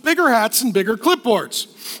guys with bigger hats and bigger clipboards.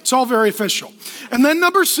 It's all very official. And then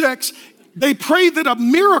number 6, they pray that a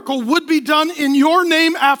miracle would be done in your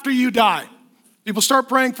name after you die. People start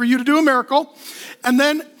praying for you to do a miracle. And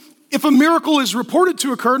then if a miracle is reported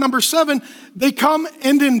to occur, number 7, they come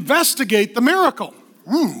and investigate the miracle.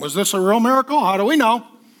 Was this a real miracle? How do we know?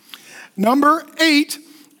 Number 8,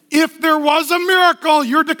 if there was a miracle,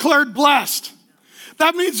 you're declared blessed.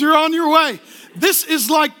 That means you're on your way. This is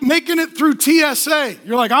like making it through TSA.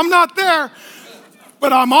 You're like, I'm not there,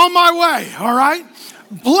 but I'm on my way, all right?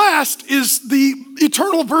 Blessed is the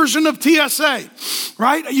eternal version of TSA,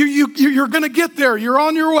 right? You're going to get there. You're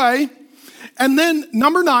on your way. And then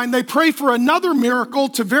number 9, they pray for another miracle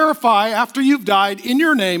to verify after you've died in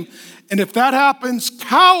your name. And if that happens,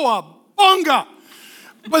 cowabunga,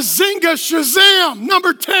 bazinga, shazam.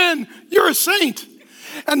 Number 10, you're a saint.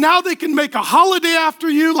 And now they can make a holiday after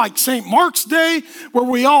you, like St. Mark's Day, where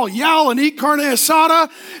we all yell and eat carne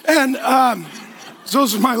asada. And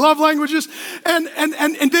those are my love languages. And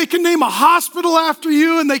they can name a hospital after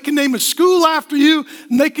you, and they can name a school after you,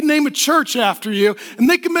 and they can name a church after you, and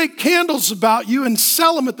they can make candles about you and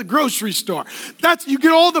sell them at the grocery store. You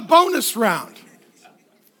get all the bonus round.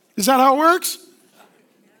 Is that how it works?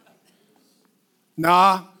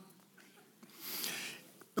 Nah.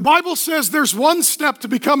 The Bible says there's one step to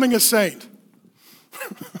becoming a saint.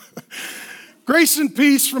 Grace and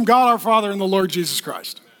peace from God our Father and the Lord Jesus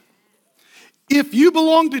Christ. If you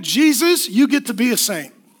belong to Jesus, you get to be a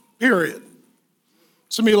saint, period.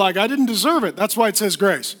 Some of you are like, I didn't deserve it. That's why it says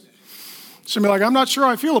grace. Some of you are like, I'm not sure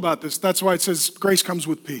how I feel about this. That's why it says grace comes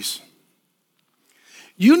with peace.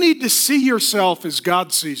 You need to see yourself as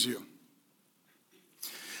God sees you.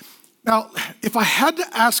 Now, if I had to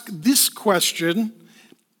ask this question,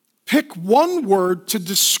 pick one word to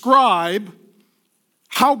describe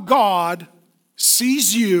how God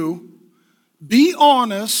sees you. Be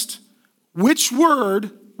honest. Which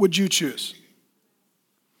word would you choose?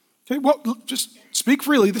 Okay, well, just speak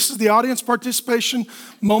freely. This is the audience participation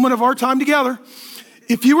moment of our time together.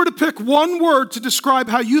 If you were to pick one word to describe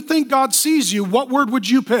how you think God sees you, what word would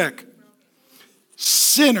you pick?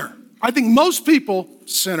 Sinner. I think most people,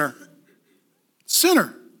 sinner.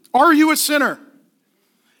 Sinner. Are you a sinner?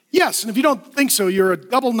 Yes, and if you don't think so, you're a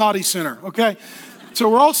double naughty sinner, okay? So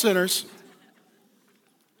we're all sinners.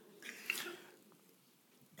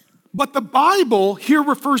 But the Bible here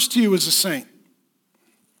refers to you as a saint.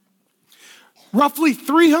 Roughly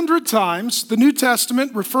 300 times, the New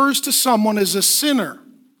Testament refers to someone as a sinner.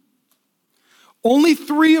 Only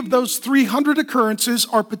 3 of those 300 occurrences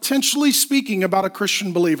are potentially speaking about a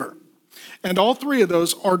Christian believer, and all 3 of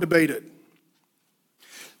those are debated.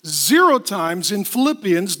 0 times in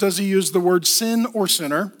Philippians does he use the word sin or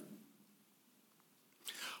sinner.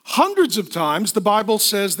 Hundreds of times the Bible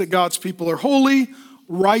says that God's people are holy,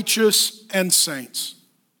 righteous, and saints.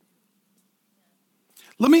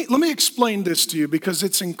 Let me explain this to you because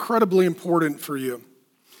it's incredibly important for you.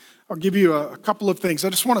 I'll give you a couple of things. I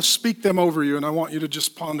just want to speak them over you, and I want you to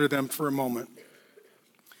just ponder them for a moment.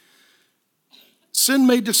 Sin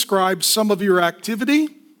may describe some of your activity,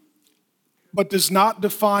 but does not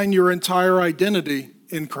define your entire identity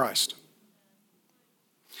in Christ.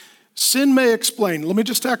 Sin may explain, let me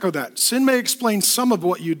just echo that. Sin may explain some of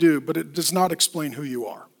what you do, but it does not explain who you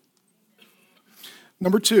are.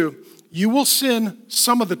 Number 2, you will sin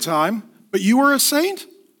some of the time, but you are a saint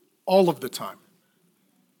all of the time.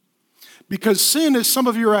 Because sin is some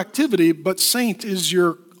of your activity, but saint is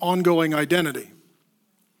your ongoing identity.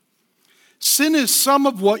 Sin is some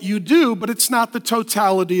of what you do, but it's not the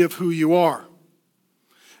totality of who you are.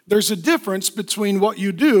 There's a difference between what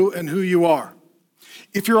you do and who you are.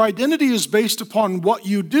 If your identity is based upon what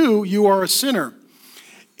you do, you are a sinner.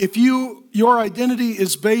 If your identity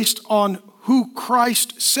is based on who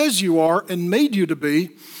Christ says you are and made you to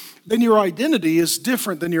be, then your identity is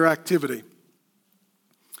different than your activity.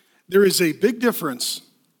 There is a big difference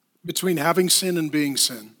between having sin and being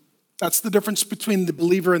sin. That's the difference between the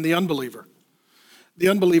believer and the unbeliever. The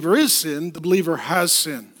unbeliever is sin, the believer has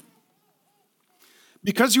sin.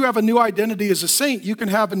 Because you have a new identity as a saint, you can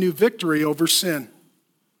have a new victory over sin.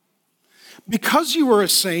 Because you are a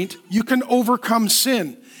saint, you can overcome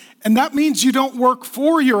sin. And that means you don't work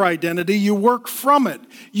for your identity, you work from it.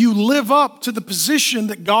 You live up to the position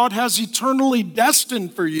that God has eternally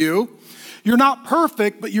destined for you. You're not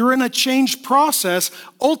perfect, but you're in a change process,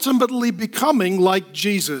 ultimately becoming like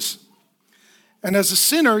Jesus. And as a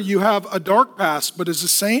sinner, you have a dark past, but as a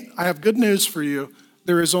saint, I have good news for you.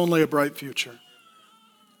 There is only a bright future.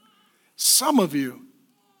 Some of you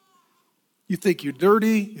think you're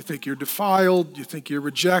dirty, you think you're defiled, you think you're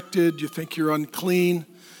rejected, you think you're unclean,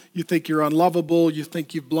 you think you're unlovable, you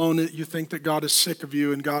think you've blown it, you think that God is sick of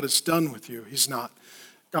you and God is done with you. He's not.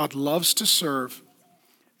 God loves to serve.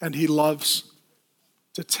 And he loves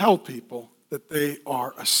to tell people that they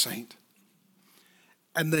are a saint.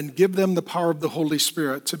 And then give them the power of the Holy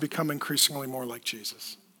Spirit to become increasingly more like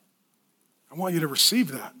Jesus. I want you to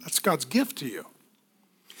receive that. That's God's gift to you.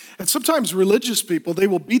 And sometimes religious people, they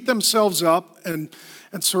will beat themselves up and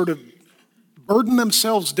sort of burden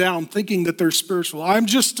themselves down thinking that they're spiritual. I'm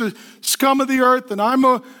just a scum of the earth and I'm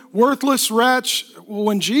a worthless wretch. Well,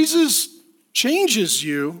 when Jesus changes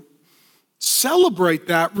you, celebrate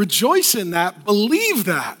that, rejoice in that, believe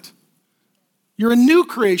that. You're a new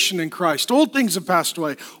creation in Christ. Old things have passed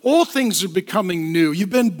away. All things are becoming new. You've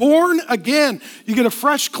been born again. You get a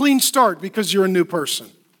fresh, clean start because you're a new person.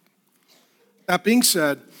 That being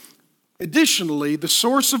said, additionally, the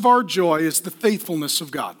source of our joy is the faithfulness of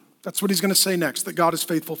God. That's what he's going to say next, that God is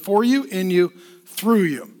faithful for you, in you, through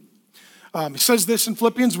you. He says this in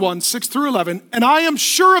Philippians 1, 6 through 11, and I am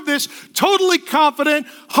sure of this, totally confident,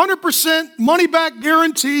 100% money-back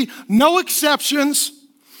guarantee, no exceptions,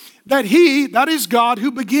 that he, that is God,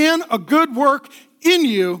 who began a good work in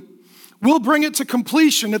you, will bring it to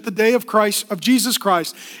completion at the day of Jesus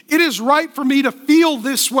Christ. It is right for me to feel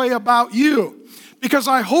this way about you, because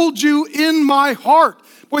I hold you in my heart.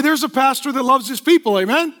 Boy, there's a pastor that loves his people,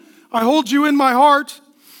 amen? I hold you in my heart.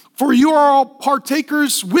 For you are all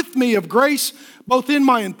partakers with me of grace, both in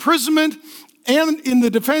my imprisonment and in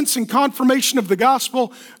the defense and confirmation of the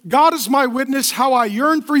gospel. God is my witness how I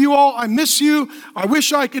yearn for you all. I miss you. I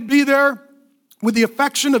wish I could be there with the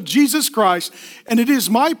affection of Jesus Christ. And it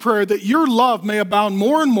is my prayer that your love may abound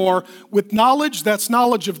more and more with knowledge. That's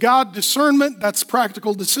knowledge of God. Discernment, that's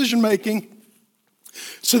practical decision making.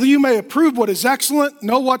 So that you may approve what is excellent,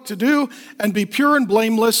 know what to do, and be pure and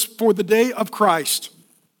blameless for the day of Christ,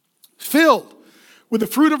 filled with the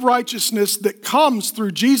fruit of righteousness that comes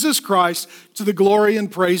through Jesus Christ to the glory and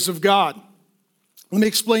praise of God. Let me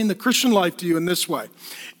explain the Christian life to you in this way.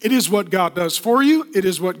 It is what God does for you. It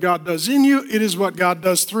is what God does in you. It is what God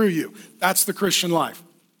does through you. That's the Christian life.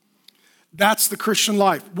 That's the Christian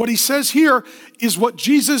life. What he says here is what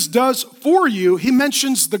Jesus does for you. He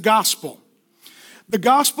mentions the gospel. The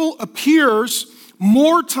gospel appears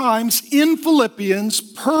more times in Philippians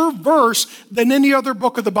per verse than any other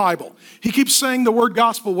book of the Bible. He keeps saying the word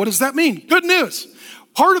gospel. What does that mean? Good news.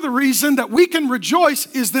 Part of the reason that we can rejoice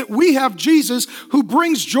is that we have Jesus who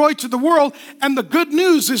brings joy to the world, and the good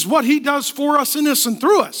news is what he does for us, in us, and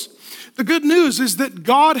through us. The good news is that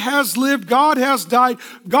God has lived, God has died,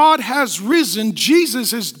 God has risen.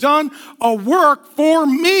 Jesus has done a work for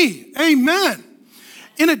me. Amen.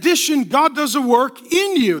 In addition, God does a work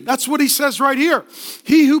in you. That's what he says right here.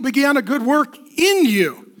 He who began a good work in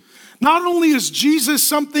you. Not only is Jesus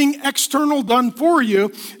something external done for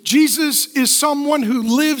you, Jesus is someone who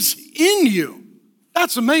lives in you.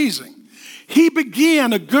 That's amazing. He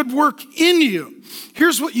began a good work in you.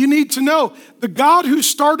 Here's what you need to know. The God who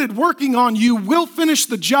started working on you will finish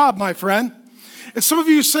the job, my friend. And some of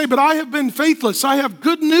you say, but I have been faithless. I have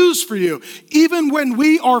good news for you. Even when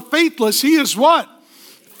we are faithless, he is what?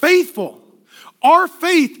 Faithful. Our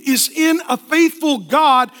faith is in a faithful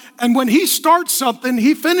God, and when he starts something,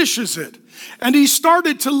 he finishes it. And he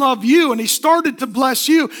started to love you, and he started to bless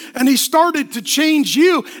you, and he started to change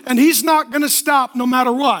you, and he's not going to stop no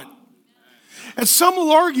matter what. And some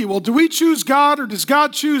will argue, well, do we choose God or does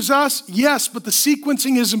God choose us? Yes, but the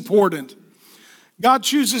sequencing is important. God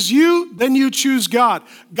chooses you, then you choose God.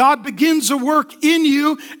 God begins a work in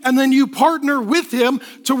you, and then you partner with him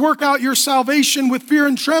to work out your salvation with fear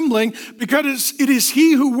and trembling, because it is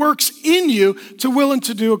he who works in you to will and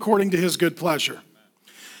to do according to his good pleasure.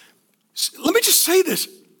 Let me just say this.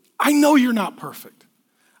 I know you're not perfect.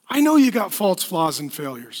 I know you got faults, flaws, and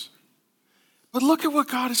failures. But look at what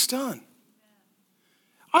God has done.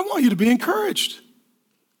 I want you to be encouraged.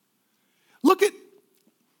 Look at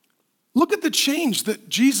the change that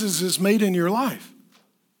Jesus has made in your life.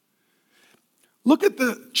 Look at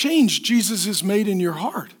the change Jesus has made in your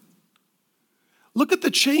heart. Look at the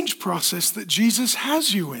change process that Jesus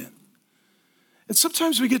has you in. And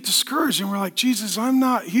sometimes we get discouraged and we're like, Jesus, I'm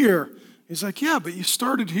not here. He's like, yeah, but you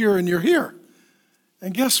started here and you're here.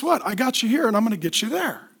 And guess what? I got you here and I'm going to get you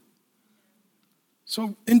there.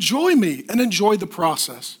 So enjoy me and enjoy the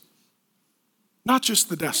process. Not just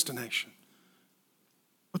the destination,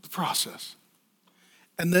 but the process.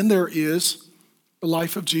 And then there is the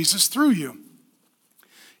life of Jesus through you.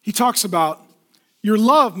 He talks about your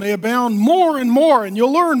love may abound more and more, and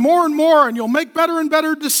you'll learn more and more, and you'll make better and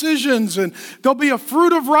better decisions, and there'll be a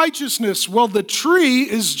fruit of righteousness. Well, the tree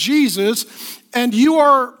is Jesus, and you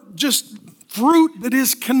are just fruit that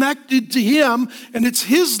is connected to him, and it's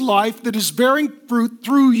his life that is bearing fruit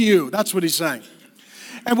through you. That's what he's saying.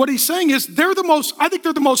 And what he's saying is I think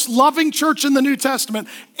they're the most loving church in the New Testament,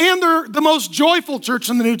 and they're the most joyful church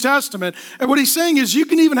in the New Testament. And what he's saying is you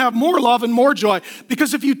can even have more love and more joy,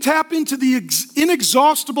 because if you tap into the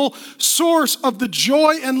inexhaustible source of the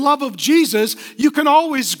joy and love of Jesus, you can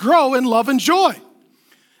always grow in love and joy.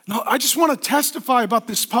 Now, I just want to testify about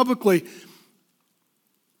this publicly.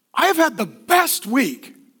 I have had the best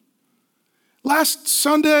week. Last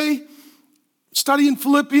Sunday, studying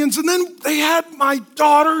Philippians, and then they had my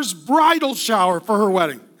daughter's bridal shower for her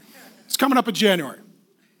wedding. It's coming up in January.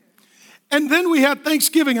 And then we had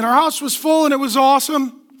Thanksgiving, and our house was full, and it was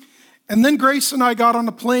awesome. And then Grace and I got on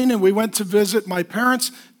a plane, and we went to visit my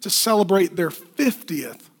parents to celebrate their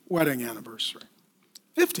 50th wedding anniversary.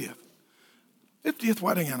 50th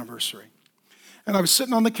wedding anniversary. And I was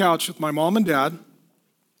sitting on the couch with my mom and dad,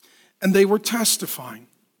 and they were testifying.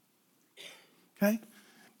 Okay?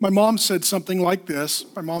 My mom said something like this.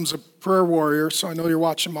 My mom's a prayer warrior, so I know you're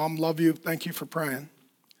watching, Mom. Love you. Thank you for praying.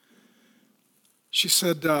 She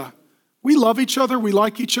said, we love each other. We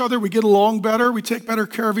like each other. We get along better. We take better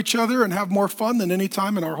care of each other and have more fun than any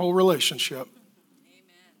time in our whole relationship. Amen.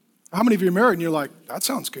 How many of you are married and you're like, that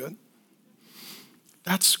sounds good?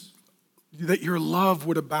 That's that your love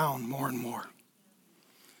would abound more and more.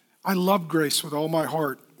 I loved Grace with all my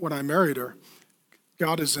heart when I married her.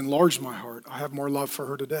 God has enlarged my heart. I have more love for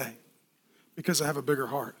her today because I have a bigger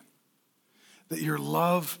heart. That your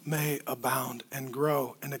love may abound and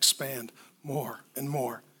grow and expand more and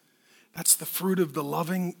more. That's the fruit of the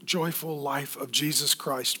loving, joyful life of Jesus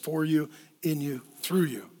Christ for you, in you, through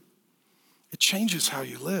you. It changes how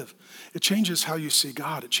you live. It changes how you see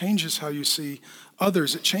God. It changes how you see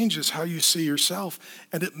others. It changes how you see yourself.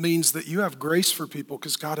 And it means that you have grace for people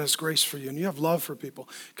because God has grace for you. And you have love for people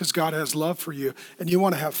because God has love for you. And you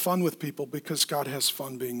want to have fun with people because God has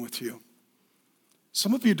fun being with you.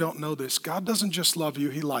 Some of you don't know this. God doesn't just love you,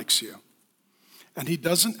 he likes you. And he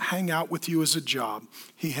doesn't hang out with you as a job.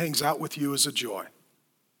 He hangs out with you as a joy.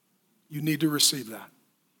 You need to receive that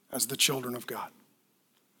as the children of God.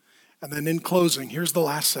 And then in closing, here's the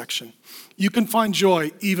last section. You can find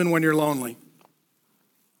joy even when you're lonely.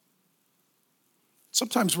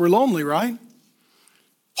 Sometimes we're lonely, right?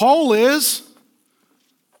 Paul is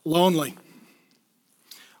lonely.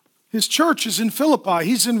 His church is in Philippi.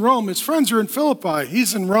 He's in Rome. His friends are in Philippi.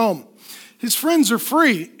 He's in Rome. His friends are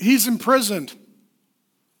free. He's imprisoned.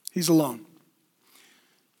 He's alone.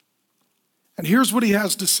 And here's what he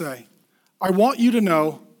has to say. I want you to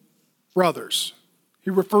know, brothers. He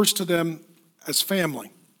refers to them as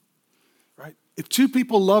family. Right? If two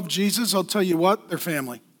people love Jesus, I'll tell you what, they're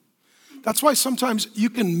family. That's why sometimes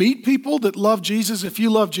you can meet people that love Jesus if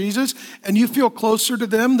you love Jesus, and you feel closer to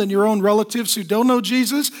them than your own relatives who don't know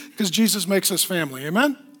Jesus, because Jesus makes us family.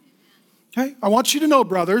 Amen? Okay? I want you to know,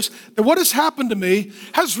 brothers, that what has happened to me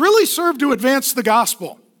has really served to advance the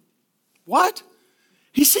gospel. What?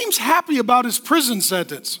 He seems happy about his prison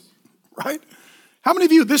sentence, right? How many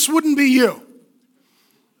of you, this wouldn't be you?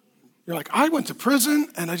 You're like, I went to prison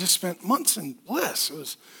and I just spent months in bliss. It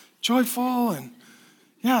was joyful and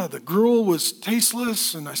yeah, the gruel was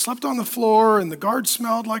tasteless and I slept on the floor and the guard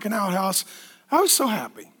smelled like an outhouse. I was so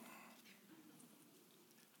happy.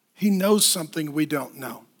 He knows something we don't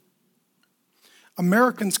know.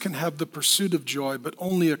 Americans can have the pursuit of joy, but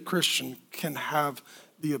only a Christian can have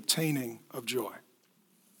the obtaining of joy.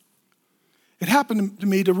 It happened to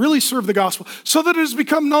me to really serve the gospel so that it has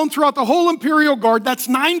become known throughout the whole Imperial Guard. That's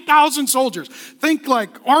 9,000 soldiers. Think like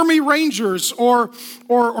Army Rangers or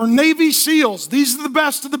Navy SEALs. These are the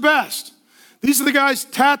best of the best. These are the guys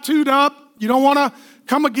tattooed up. You don't want to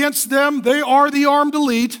come against them. They are the armed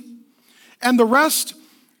elite. And the rest,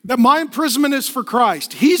 that my imprisonment is for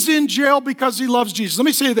Christ. He's in jail because he loves Jesus. Let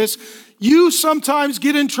me say this. You sometimes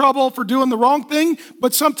get in trouble for doing the wrong thing,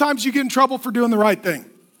 but sometimes you get in trouble for doing the right thing.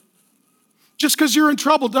 Just because you're in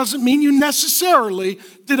trouble doesn't mean you necessarily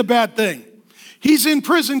did a bad thing. He's in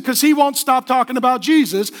prison because he won't stop talking about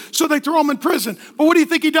Jesus, so they throw him in prison. But what do you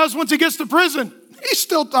think he does once he gets to prison? He's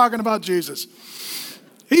still talking about Jesus.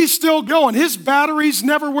 He's still going. His batteries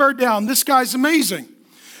never wear down. This guy's amazing.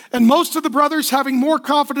 And most of the brothers, having more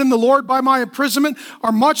confidence in the Lord by my imprisonment,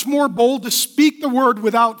 are much more bold to speak the word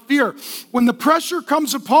without fear. When the pressure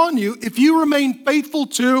comes upon you, if you remain faithful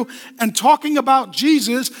to and talking about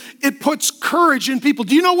Jesus, it puts courage in people.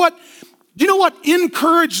 Do you know what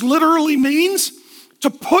encourage literally means? To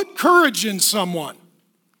put courage in someone.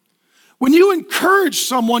 When you encourage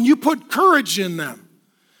someone, you put courage in them.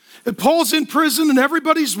 And Paul's in prison and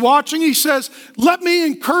everybody's watching. He says, let me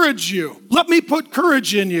encourage you. Let me put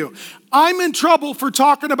courage in you. I'm in trouble for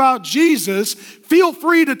talking about Jesus. Feel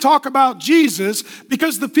free to talk about Jesus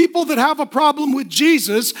because the people that have a problem with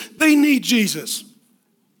Jesus, they need Jesus.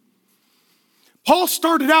 Paul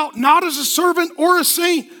started out not as a servant or a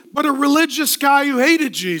saint, but a religious guy who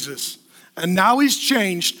hated Jesus. And now he's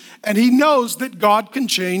changed, and he knows that God can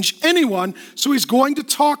change anyone, so he's going to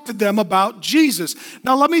talk to them about Jesus.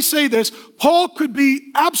 Now, let me say this. Paul could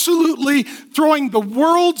be absolutely throwing the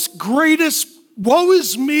world's greatest woe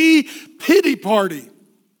is me pity party.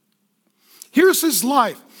 Here's his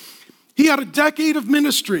life. He had a decade of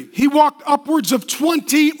ministry. He walked upwards of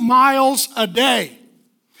 20 miles a day.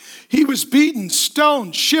 He was beaten,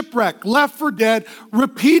 stoned, shipwrecked, left for dead,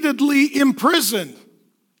 repeatedly imprisoned.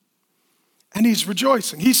 And he's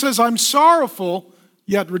rejoicing. He says, I'm sorrowful,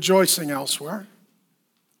 yet rejoicing elsewhere.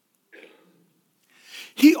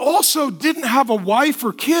 He also didn't have a wife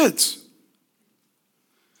or kids.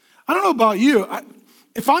 I don't know about you.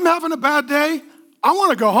 If I'm having a bad day, I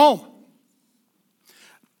want to go home.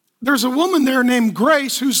 There's a woman there named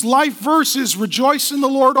Grace whose life verse is rejoice in the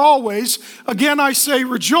Lord always. Again, I say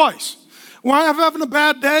rejoice. When I'm having a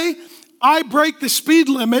bad day, I break the speed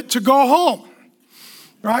limit to go home.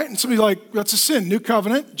 Right? And somebody's like, that's a sin. New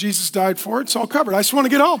covenant. Jesus died for it. It's all covered. I just want to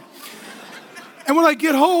get home. And when I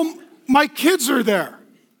get home, my kids are there.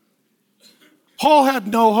 Paul had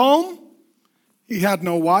no home. He had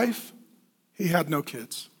no wife. He had no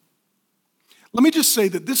kids. Let me just say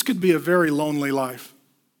that this could be a very lonely life.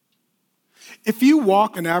 If you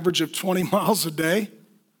walk an average of 20 miles a day,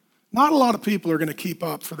 not a lot of people are going to keep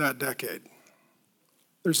up for that decade.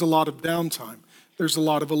 There's a lot of downtime. There's a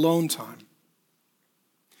lot of alone time.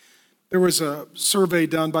 There was a survey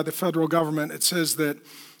done by the federal government. It says that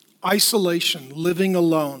isolation, living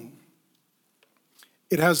alone,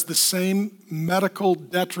 it has the same medical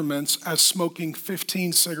detriments as smoking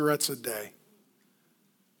 15 cigarettes a day.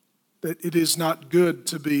 That it is not good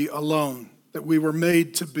to be alone, that we were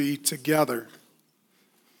made to be together.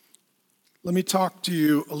 Let me talk to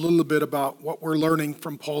you a little bit about what we're learning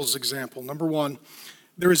from Paul's example. Number one,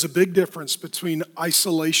 there is a big difference between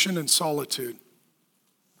isolation and solitude.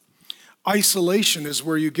 Isolation is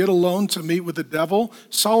where you get alone to meet with the devil.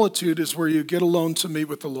 Solitude is where you get alone to meet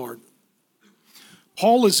with the Lord.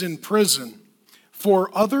 Paul is in prison.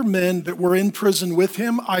 For other men that were in prison with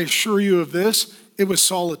him, I assure you of this, it was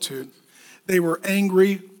solitude. They were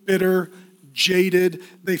angry, bitter, jaded.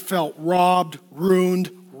 They felt robbed,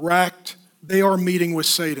 ruined, wrecked. They are meeting with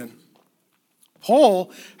Satan.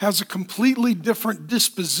 Paul has a completely different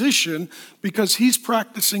disposition because he's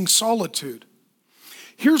practicing solitude.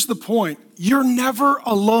 Here's the point. You're never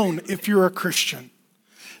alone if you're a Christian.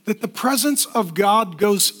 That the presence of God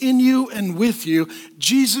goes in you and with you.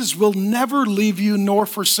 Jesus will never leave you nor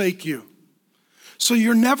forsake you. So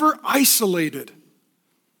you're never isolated.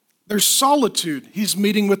 There's solitude. He's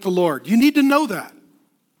meeting with the Lord. You need to know that.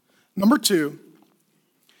 Number 2,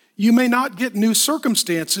 you may not get new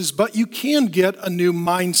circumstances, but you can get a new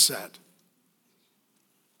mindset.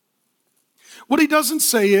 What he doesn't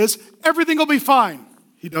say is, everything will be fine.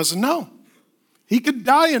 He doesn't know. He could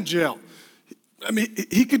die in jail.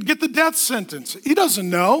 He could get the death sentence. He doesn't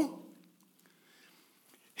know.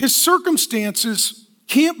 His circumstances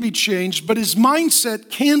can't be changed, but his mindset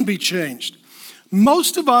can be changed.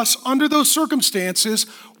 Most of us, under those circumstances,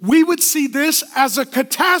 we would see this as a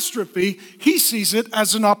catastrophe. He sees it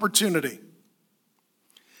as an opportunity.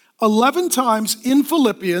 11 times in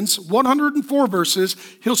Philippians, 104 verses,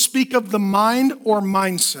 he'll speak of the mind or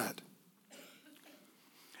mindset.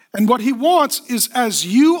 And what he wants is, as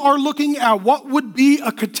you are looking at what would be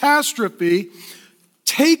a catastrophe,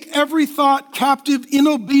 take every thought captive in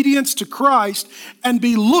obedience to Christ and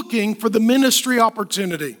be looking for the ministry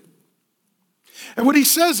opportunity. And what he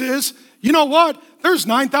says is, you know what? There's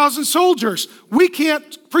 9,000 soldiers. We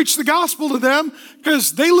can't preach the gospel to them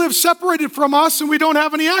because they live separated from us and we don't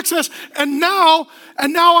have any access. And now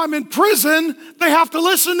I'm in prison. They have to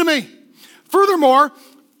listen to me. Furthermore,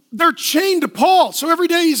 they're chained to Paul. So every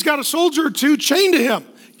day he's got a soldier or two chained to him.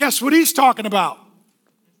 Guess what he's talking about?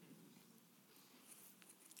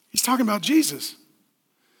 He's talking about Jesus.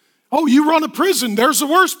 Oh, you run a prison. There's the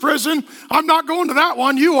worst prison. I'm not going to that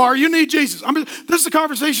one. You are. You need Jesus. This is the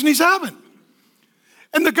conversation he's having.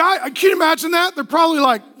 And the guy, can you imagine that? They're probably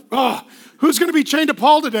like, oh, who's going to be chained to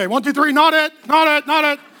Paul today? 1, 2, 3, not it.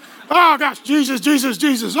 Oh, gosh,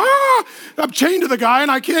 Jesus. Oh, I'm chained to the guy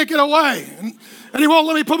and I can't get away. And he won't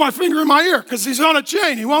let me put my finger in my ear because he's on a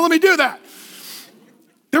chain. He won't let me do that.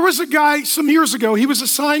 There was a guy some years ago, he was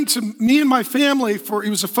assigned to me and my family he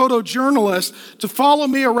was a photojournalist, to follow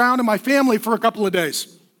me around and my family for a couple of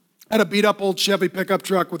days. I had a beat up old Chevy pickup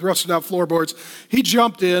truck with rusted out floorboards. He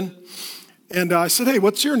jumped in and I said, hey,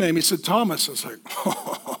 what's your name? He said, Thomas. I was like,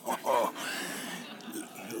 oh,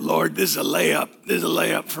 Lord, this is a layup. This is a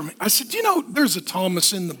layup for me. I said, you know, there's a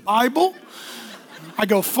Thomas in the Bible. I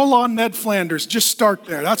go full on Ned Flanders. Just start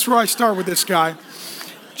there. That's where I start with this guy.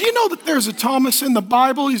 Do you know that there's a Thomas in the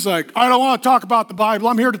Bible? He's like, I don't want to talk about the Bible.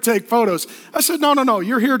 I'm here to take photos. I said, no.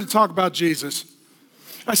 You're here to talk about Jesus.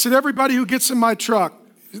 I said, everybody who gets in my truck,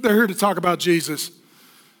 they're here to talk about Jesus.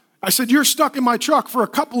 I said, you're stuck in my truck for a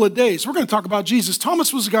couple of days. We're going to talk about Jesus.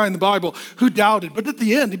 Thomas was a guy in the Bible who doubted, but at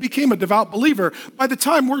the end, he became a devout believer. By the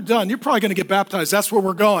time we're done, you're probably going to get baptized. That's where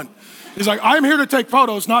we're going. He's like, I'm here to take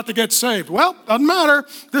photos, not to get saved. Well, doesn't matter.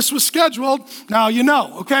 This was scheduled. Now you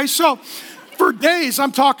know, okay? So for days,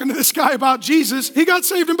 I'm talking to this guy about Jesus. He got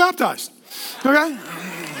saved and baptized, okay?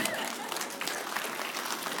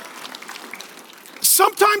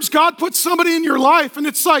 Sometimes God puts somebody in your life and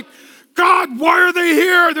it's like, God, why are they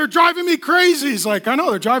here? They're driving me crazy. He's like, I know,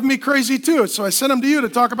 they're driving me crazy too. So I sent them to you to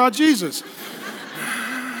talk about Jesus.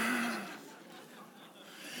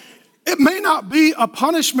 It may not be a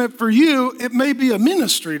punishment for you. It may be a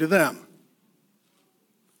ministry to them.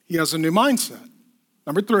 He has a new mindset.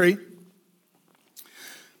 Number 3,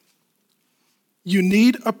 you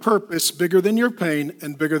need a purpose bigger than your pain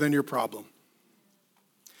and bigger than your problem.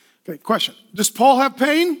 Okay, question. Does Paul have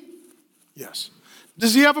pain? Yes.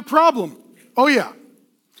 Does he have a problem? Oh, yeah.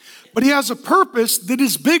 But he has a purpose that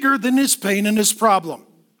is bigger than his pain and his problem.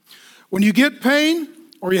 When you get pain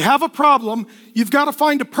or you have a problem, you've got to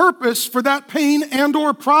find a purpose for that pain and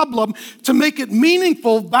or problem to make it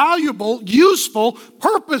meaningful, valuable, useful,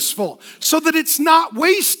 purposeful, so that it's not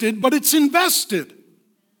wasted, but it's invested.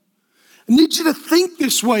 I need you to think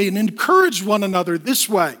this way and encourage one another this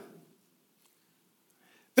way.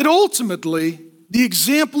 That ultimately, the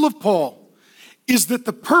example of Paul is that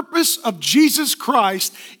the purpose of Jesus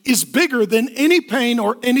Christ is bigger than any pain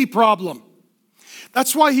or any problem.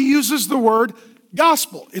 That's why he uses the word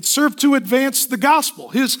gospel. It served to advance the gospel.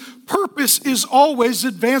 His purpose is always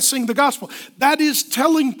advancing the gospel. That is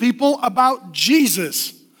telling people about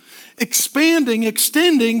Jesus, expanding,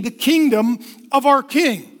 extending the kingdom of our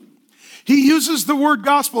King. He uses the word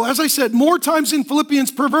gospel, as I said, more times in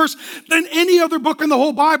Philippians per verse than any other book in the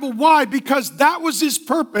whole Bible. Why? Because that was his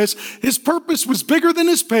purpose. His purpose was bigger than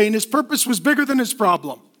his pain. His purpose was bigger than his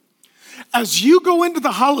problem. As you go into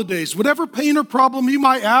the holidays, whatever pain or problem you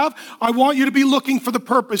might have, I want you to be looking for the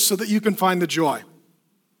purpose so that you can find the joy.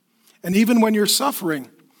 And even when you're suffering,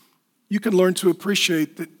 you can learn to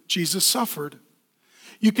appreciate that Jesus suffered.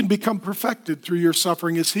 You can become perfected through your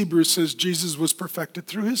suffering. As Hebrews says, Jesus was perfected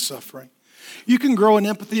through his suffering. You can grow in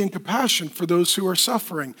empathy and compassion for those who are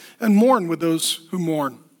suffering and mourn with those who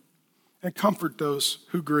mourn and comfort those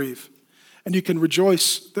who grieve. And you can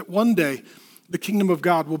rejoice that one day the kingdom of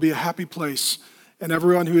God will be a happy place and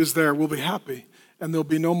everyone who is there will be happy. And there'll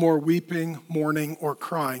be no more weeping, mourning, or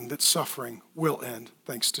crying, that suffering will end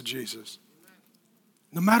thanks to Jesus.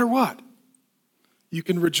 No matter what, you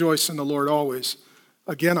can rejoice in the Lord always.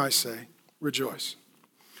 Again, I say, rejoice.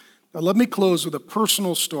 Now let me close with a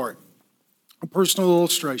personal story, a personal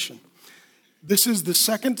illustration. This is the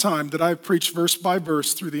second time that I've preached verse by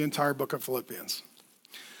verse through the entire book of Philippians.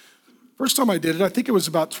 First time I did it, I think it was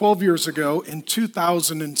about 12 years ago in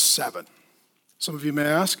 2007. Some of you may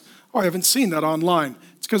ask, I haven't seen that online.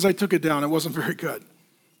 It's because I took it down. It wasn't very good.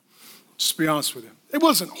 Just to be honest with you. It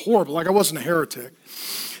wasn't horrible, like I wasn't a heretic.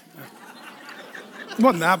 It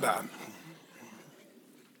wasn't that bad.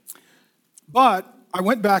 But I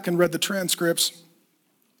went back and read the transcripts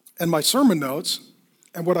and my sermon notes,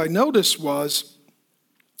 and what I noticed was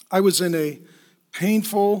I was in a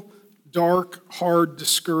painful, dark, hard,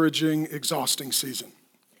 discouraging, exhausting season.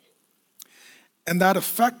 And that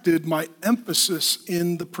affected my emphasis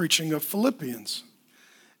in the preaching of Philippians.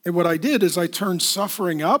 And what I did is I turned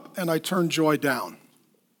suffering up and I turned joy down.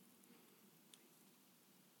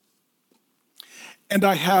 And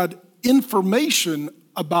I had information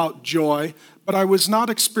about joy, but I was not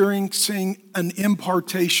experiencing an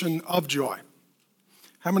impartation of joy.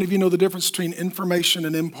 How many of you know the difference between information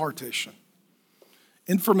and impartation?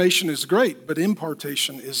 Information is great, but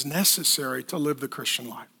impartation is necessary to live the Christian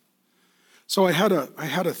life. So I had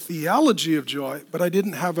a theology of joy, but I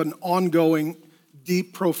didn't have an ongoing,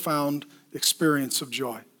 deep, profound experience of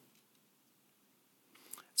joy.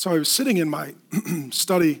 So I was sitting in my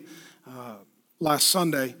study last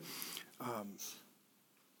Sunday,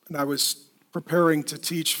 and I was preparing to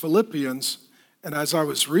teach Philippians, and as I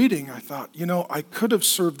was reading, I thought, I could have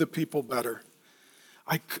served the people better.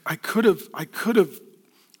 I could have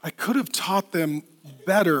taught them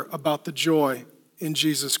better about the joy in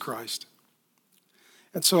Jesus Christ.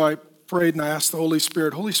 And so I prayed and I asked the Holy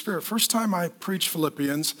Spirit, first time I preached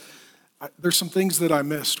Philippians, there's some things that I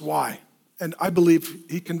missed. Why? And I believe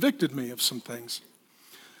he convicted me of some things.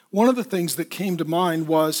 One of the things that came to mind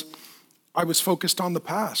was I was focused on the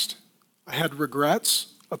past. I had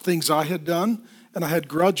regrets of things I had done, and I had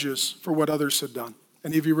grudges for what others had done.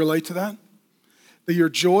 Any of you relate to that? That your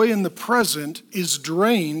joy in the present is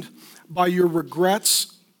drained by your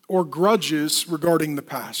regrets or grudges regarding the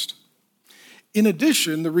past. In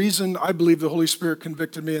addition, the reason I believe the Holy Spirit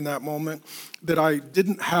convicted me in that moment that I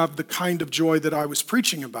didn't have the kind of joy that I was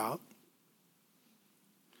preaching about,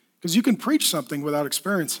 because you can preach something without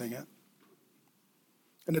experiencing it,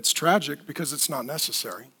 and it's tragic because it's not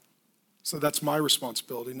necessary. So that's my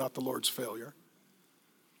responsibility, not the Lord's failure.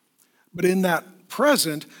 But in that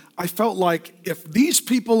present, I felt like if these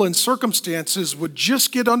people and circumstances would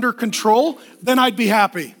just get under control, then I'd be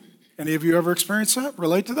happy. Any of you ever experienced that?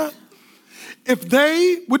 Relate to that? If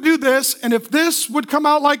they would do this, and if this would come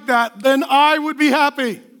out like that, then I would be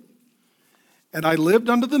happy. And I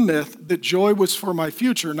lived under the myth that joy was for my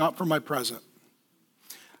future, not for my present.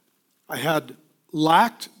 I had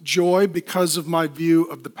lacked joy because of my view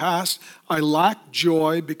of the past. I lacked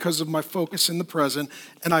joy because of my focus in the present.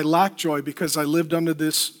 And I lacked joy because I lived under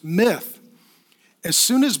this myth. As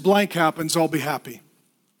soon as blank happens, I'll be happy.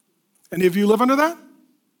 Any of you live under that?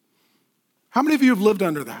 How many of you have lived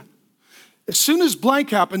under that? As soon as blank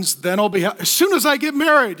happens, then I'll be happy. As soon as I get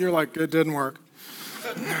married, you're like, it didn't work.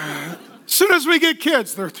 As soon as we get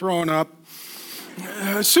kids, they're throwing up.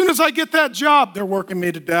 As soon as I get that job, they're working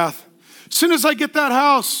me to death. As soon as I get that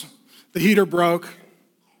house, the heater broke.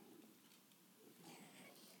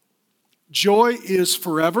 Joy is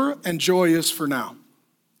forever and joy is for now.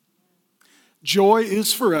 Joy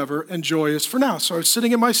is forever and joy is for now. So I was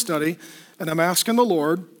sitting in my study and I'm asking the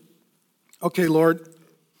Lord, okay, Lord,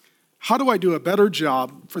 how do I do a better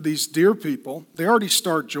job for these dear people? They already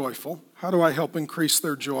start joyful. How do I help increase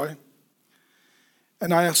their joy?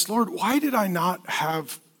 And I asked, Lord, why did I not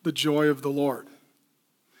have the joy of the Lord?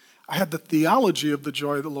 I had the theology of the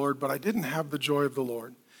joy of the Lord, but I didn't have the joy of the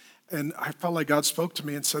Lord. And I felt like God spoke to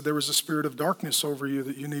me and said, there was a spirit of darkness over you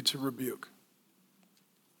that you need to rebuke.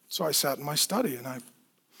 So I sat in my study and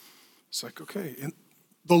it's like, okay,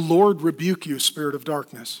 the Lord rebuke you, spirit of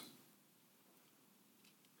darkness.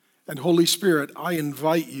 And Holy Spirit, I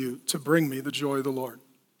invite you to bring me the joy of the Lord.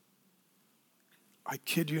 I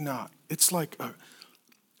kid you not. It's like a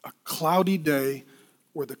cloudy day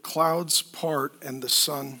where the clouds part and the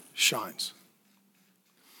sun shines.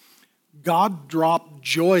 God dropped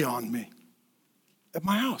joy on me at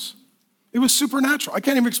my house. It was supernatural. I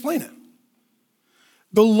can't even explain it.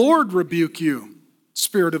 The Lord rebuke you,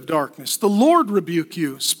 spirit of darkness. The Lord rebuke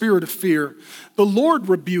you, spirit of fear. The Lord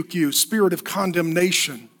rebuke you, spirit of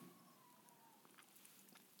condemnation.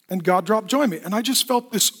 And God dropped joy on me. And I just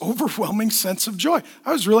felt this overwhelming sense of joy.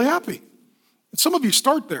 I was really happy. And some of you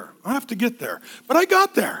start there. I have to get there. But I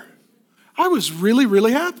got there. I was really,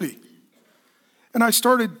 really happy. And I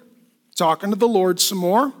started talking to the Lord some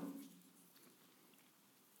more.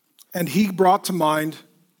 And he brought to mind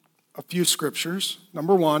a few scriptures.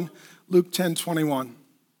 Number one, Luke 10:21.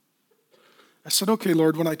 I said, okay,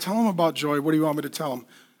 Lord, when I tell him about joy, what do you want me to tell him?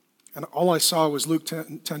 And all I saw was Luke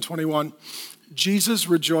 10:21. Jesus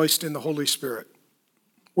rejoiced in the Holy Spirit.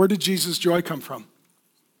 Where did Jesus' joy come from?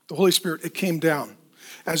 The Holy Spirit. It came down.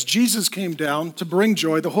 As Jesus came down to bring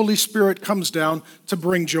joy, the Holy Spirit comes down to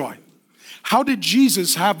bring joy. How did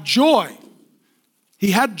Jesus have joy?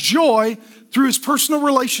 He had joy through his personal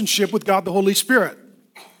relationship with God the Holy Spirit.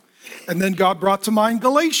 And then God brought to mind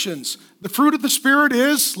Galatians. The fruit of the Spirit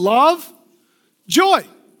is love, joy.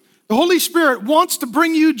 The Holy Spirit wants to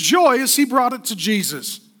bring you joy as he brought it to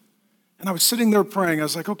Jesus. And I was sitting there praying. I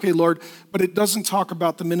was like, okay, Lord, but it doesn't talk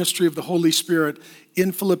about the ministry of the Holy Spirit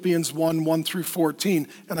in Philippians 1 through 14.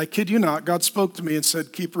 And I kid you not, God spoke to me and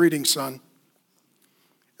said, keep reading, son.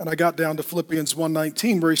 And I got down to Philippians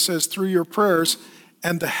 1:19, where he says, through your prayers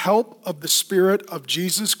and the help of the Spirit of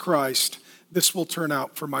Jesus Christ, this will turn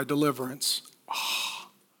out for my deliverance. Oh.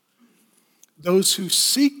 Those who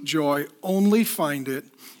seek joy only find it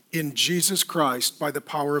in Jesus Christ by the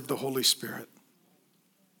power of the Holy Spirit.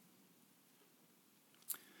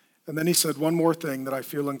 And then he said one more thing that I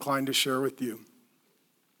feel inclined to share with you.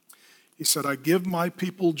 He said, I give my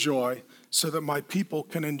people joy so that my people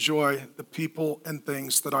can enjoy the people and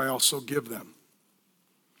things that I also give them.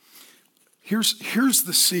 Here's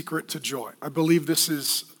the secret to joy. I believe this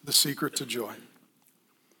is the secret to joy.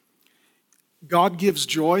 God gives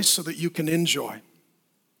joy so that you can enjoy.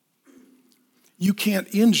 You can't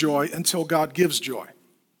enjoy until God gives joy.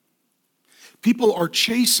 People are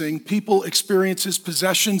chasing people, experiences,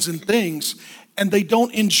 possessions, and things, and they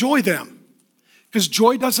don't enjoy them because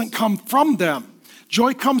joy doesn't come from them.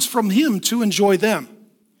 Joy comes from him to enjoy them.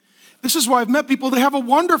 This is why I've met people that have a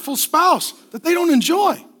wonderful spouse that they don't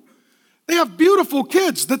enjoy. They have beautiful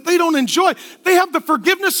kids that they don't enjoy. They have the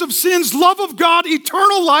forgiveness of sins, love of God,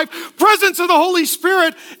 eternal life, presence of the Holy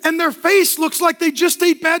Spirit, and their face looks like they just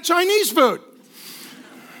ate bad Chinese food.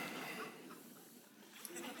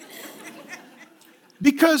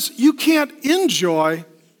 Because you can't enjoy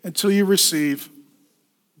until you receive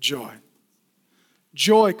joy.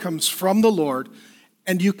 Joy comes from the Lord,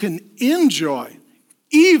 and you can enjoy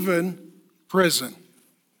even prison.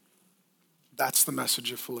 That's the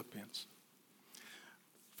message of Philippians.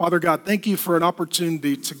 Father God, thank you for an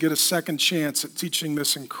opportunity to get a second chance at teaching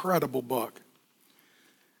this incredible book.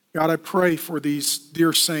 God, I pray for these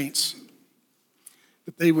dear saints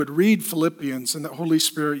that they would read Philippians and that Holy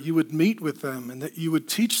Spirit, you would meet with them and that you would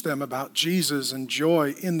teach them about Jesus and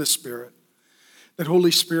joy in the Spirit. That Holy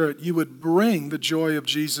Spirit, you would bring the joy of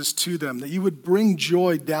Jesus to them, that you would bring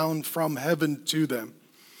joy down from heaven to them.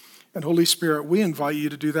 And Holy Spirit, we invite you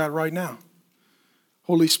to do that right now.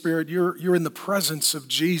 Holy Spirit, you're in the presence of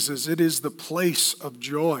Jesus. It is the place of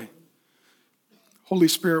joy. Holy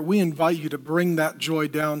Spirit, we invite you to bring that joy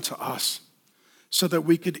down to us so that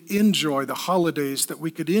we could enjoy the holidays, that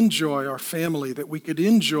we could enjoy our family, that we could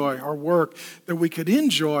enjoy our work, that we could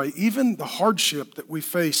enjoy even the hardship that we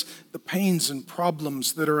face, the pains and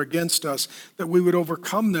problems that are against us, that we would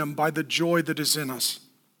overcome them by the joy that is in us.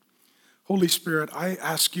 Holy Spirit, I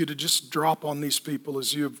ask you to just drop on these people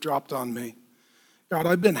as you have dropped on me. God,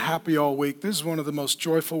 I've been happy all week. This is one of the most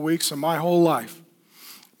joyful weeks of my whole life.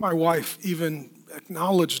 My wife even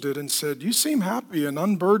acknowledged it and said, you seem happy and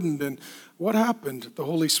unburdened. And what happened? The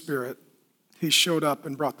Holy Spirit, he showed up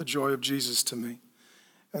and brought the joy of Jesus to me.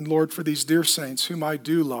 And Lord, for these dear saints whom I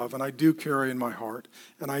do love and I do carry in my heart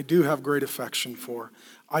and I do have great affection for,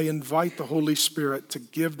 I invite the Holy Spirit to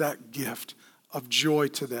give that gift of joy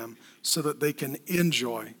to them so that they can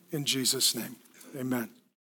enjoy in Jesus' name. Amen.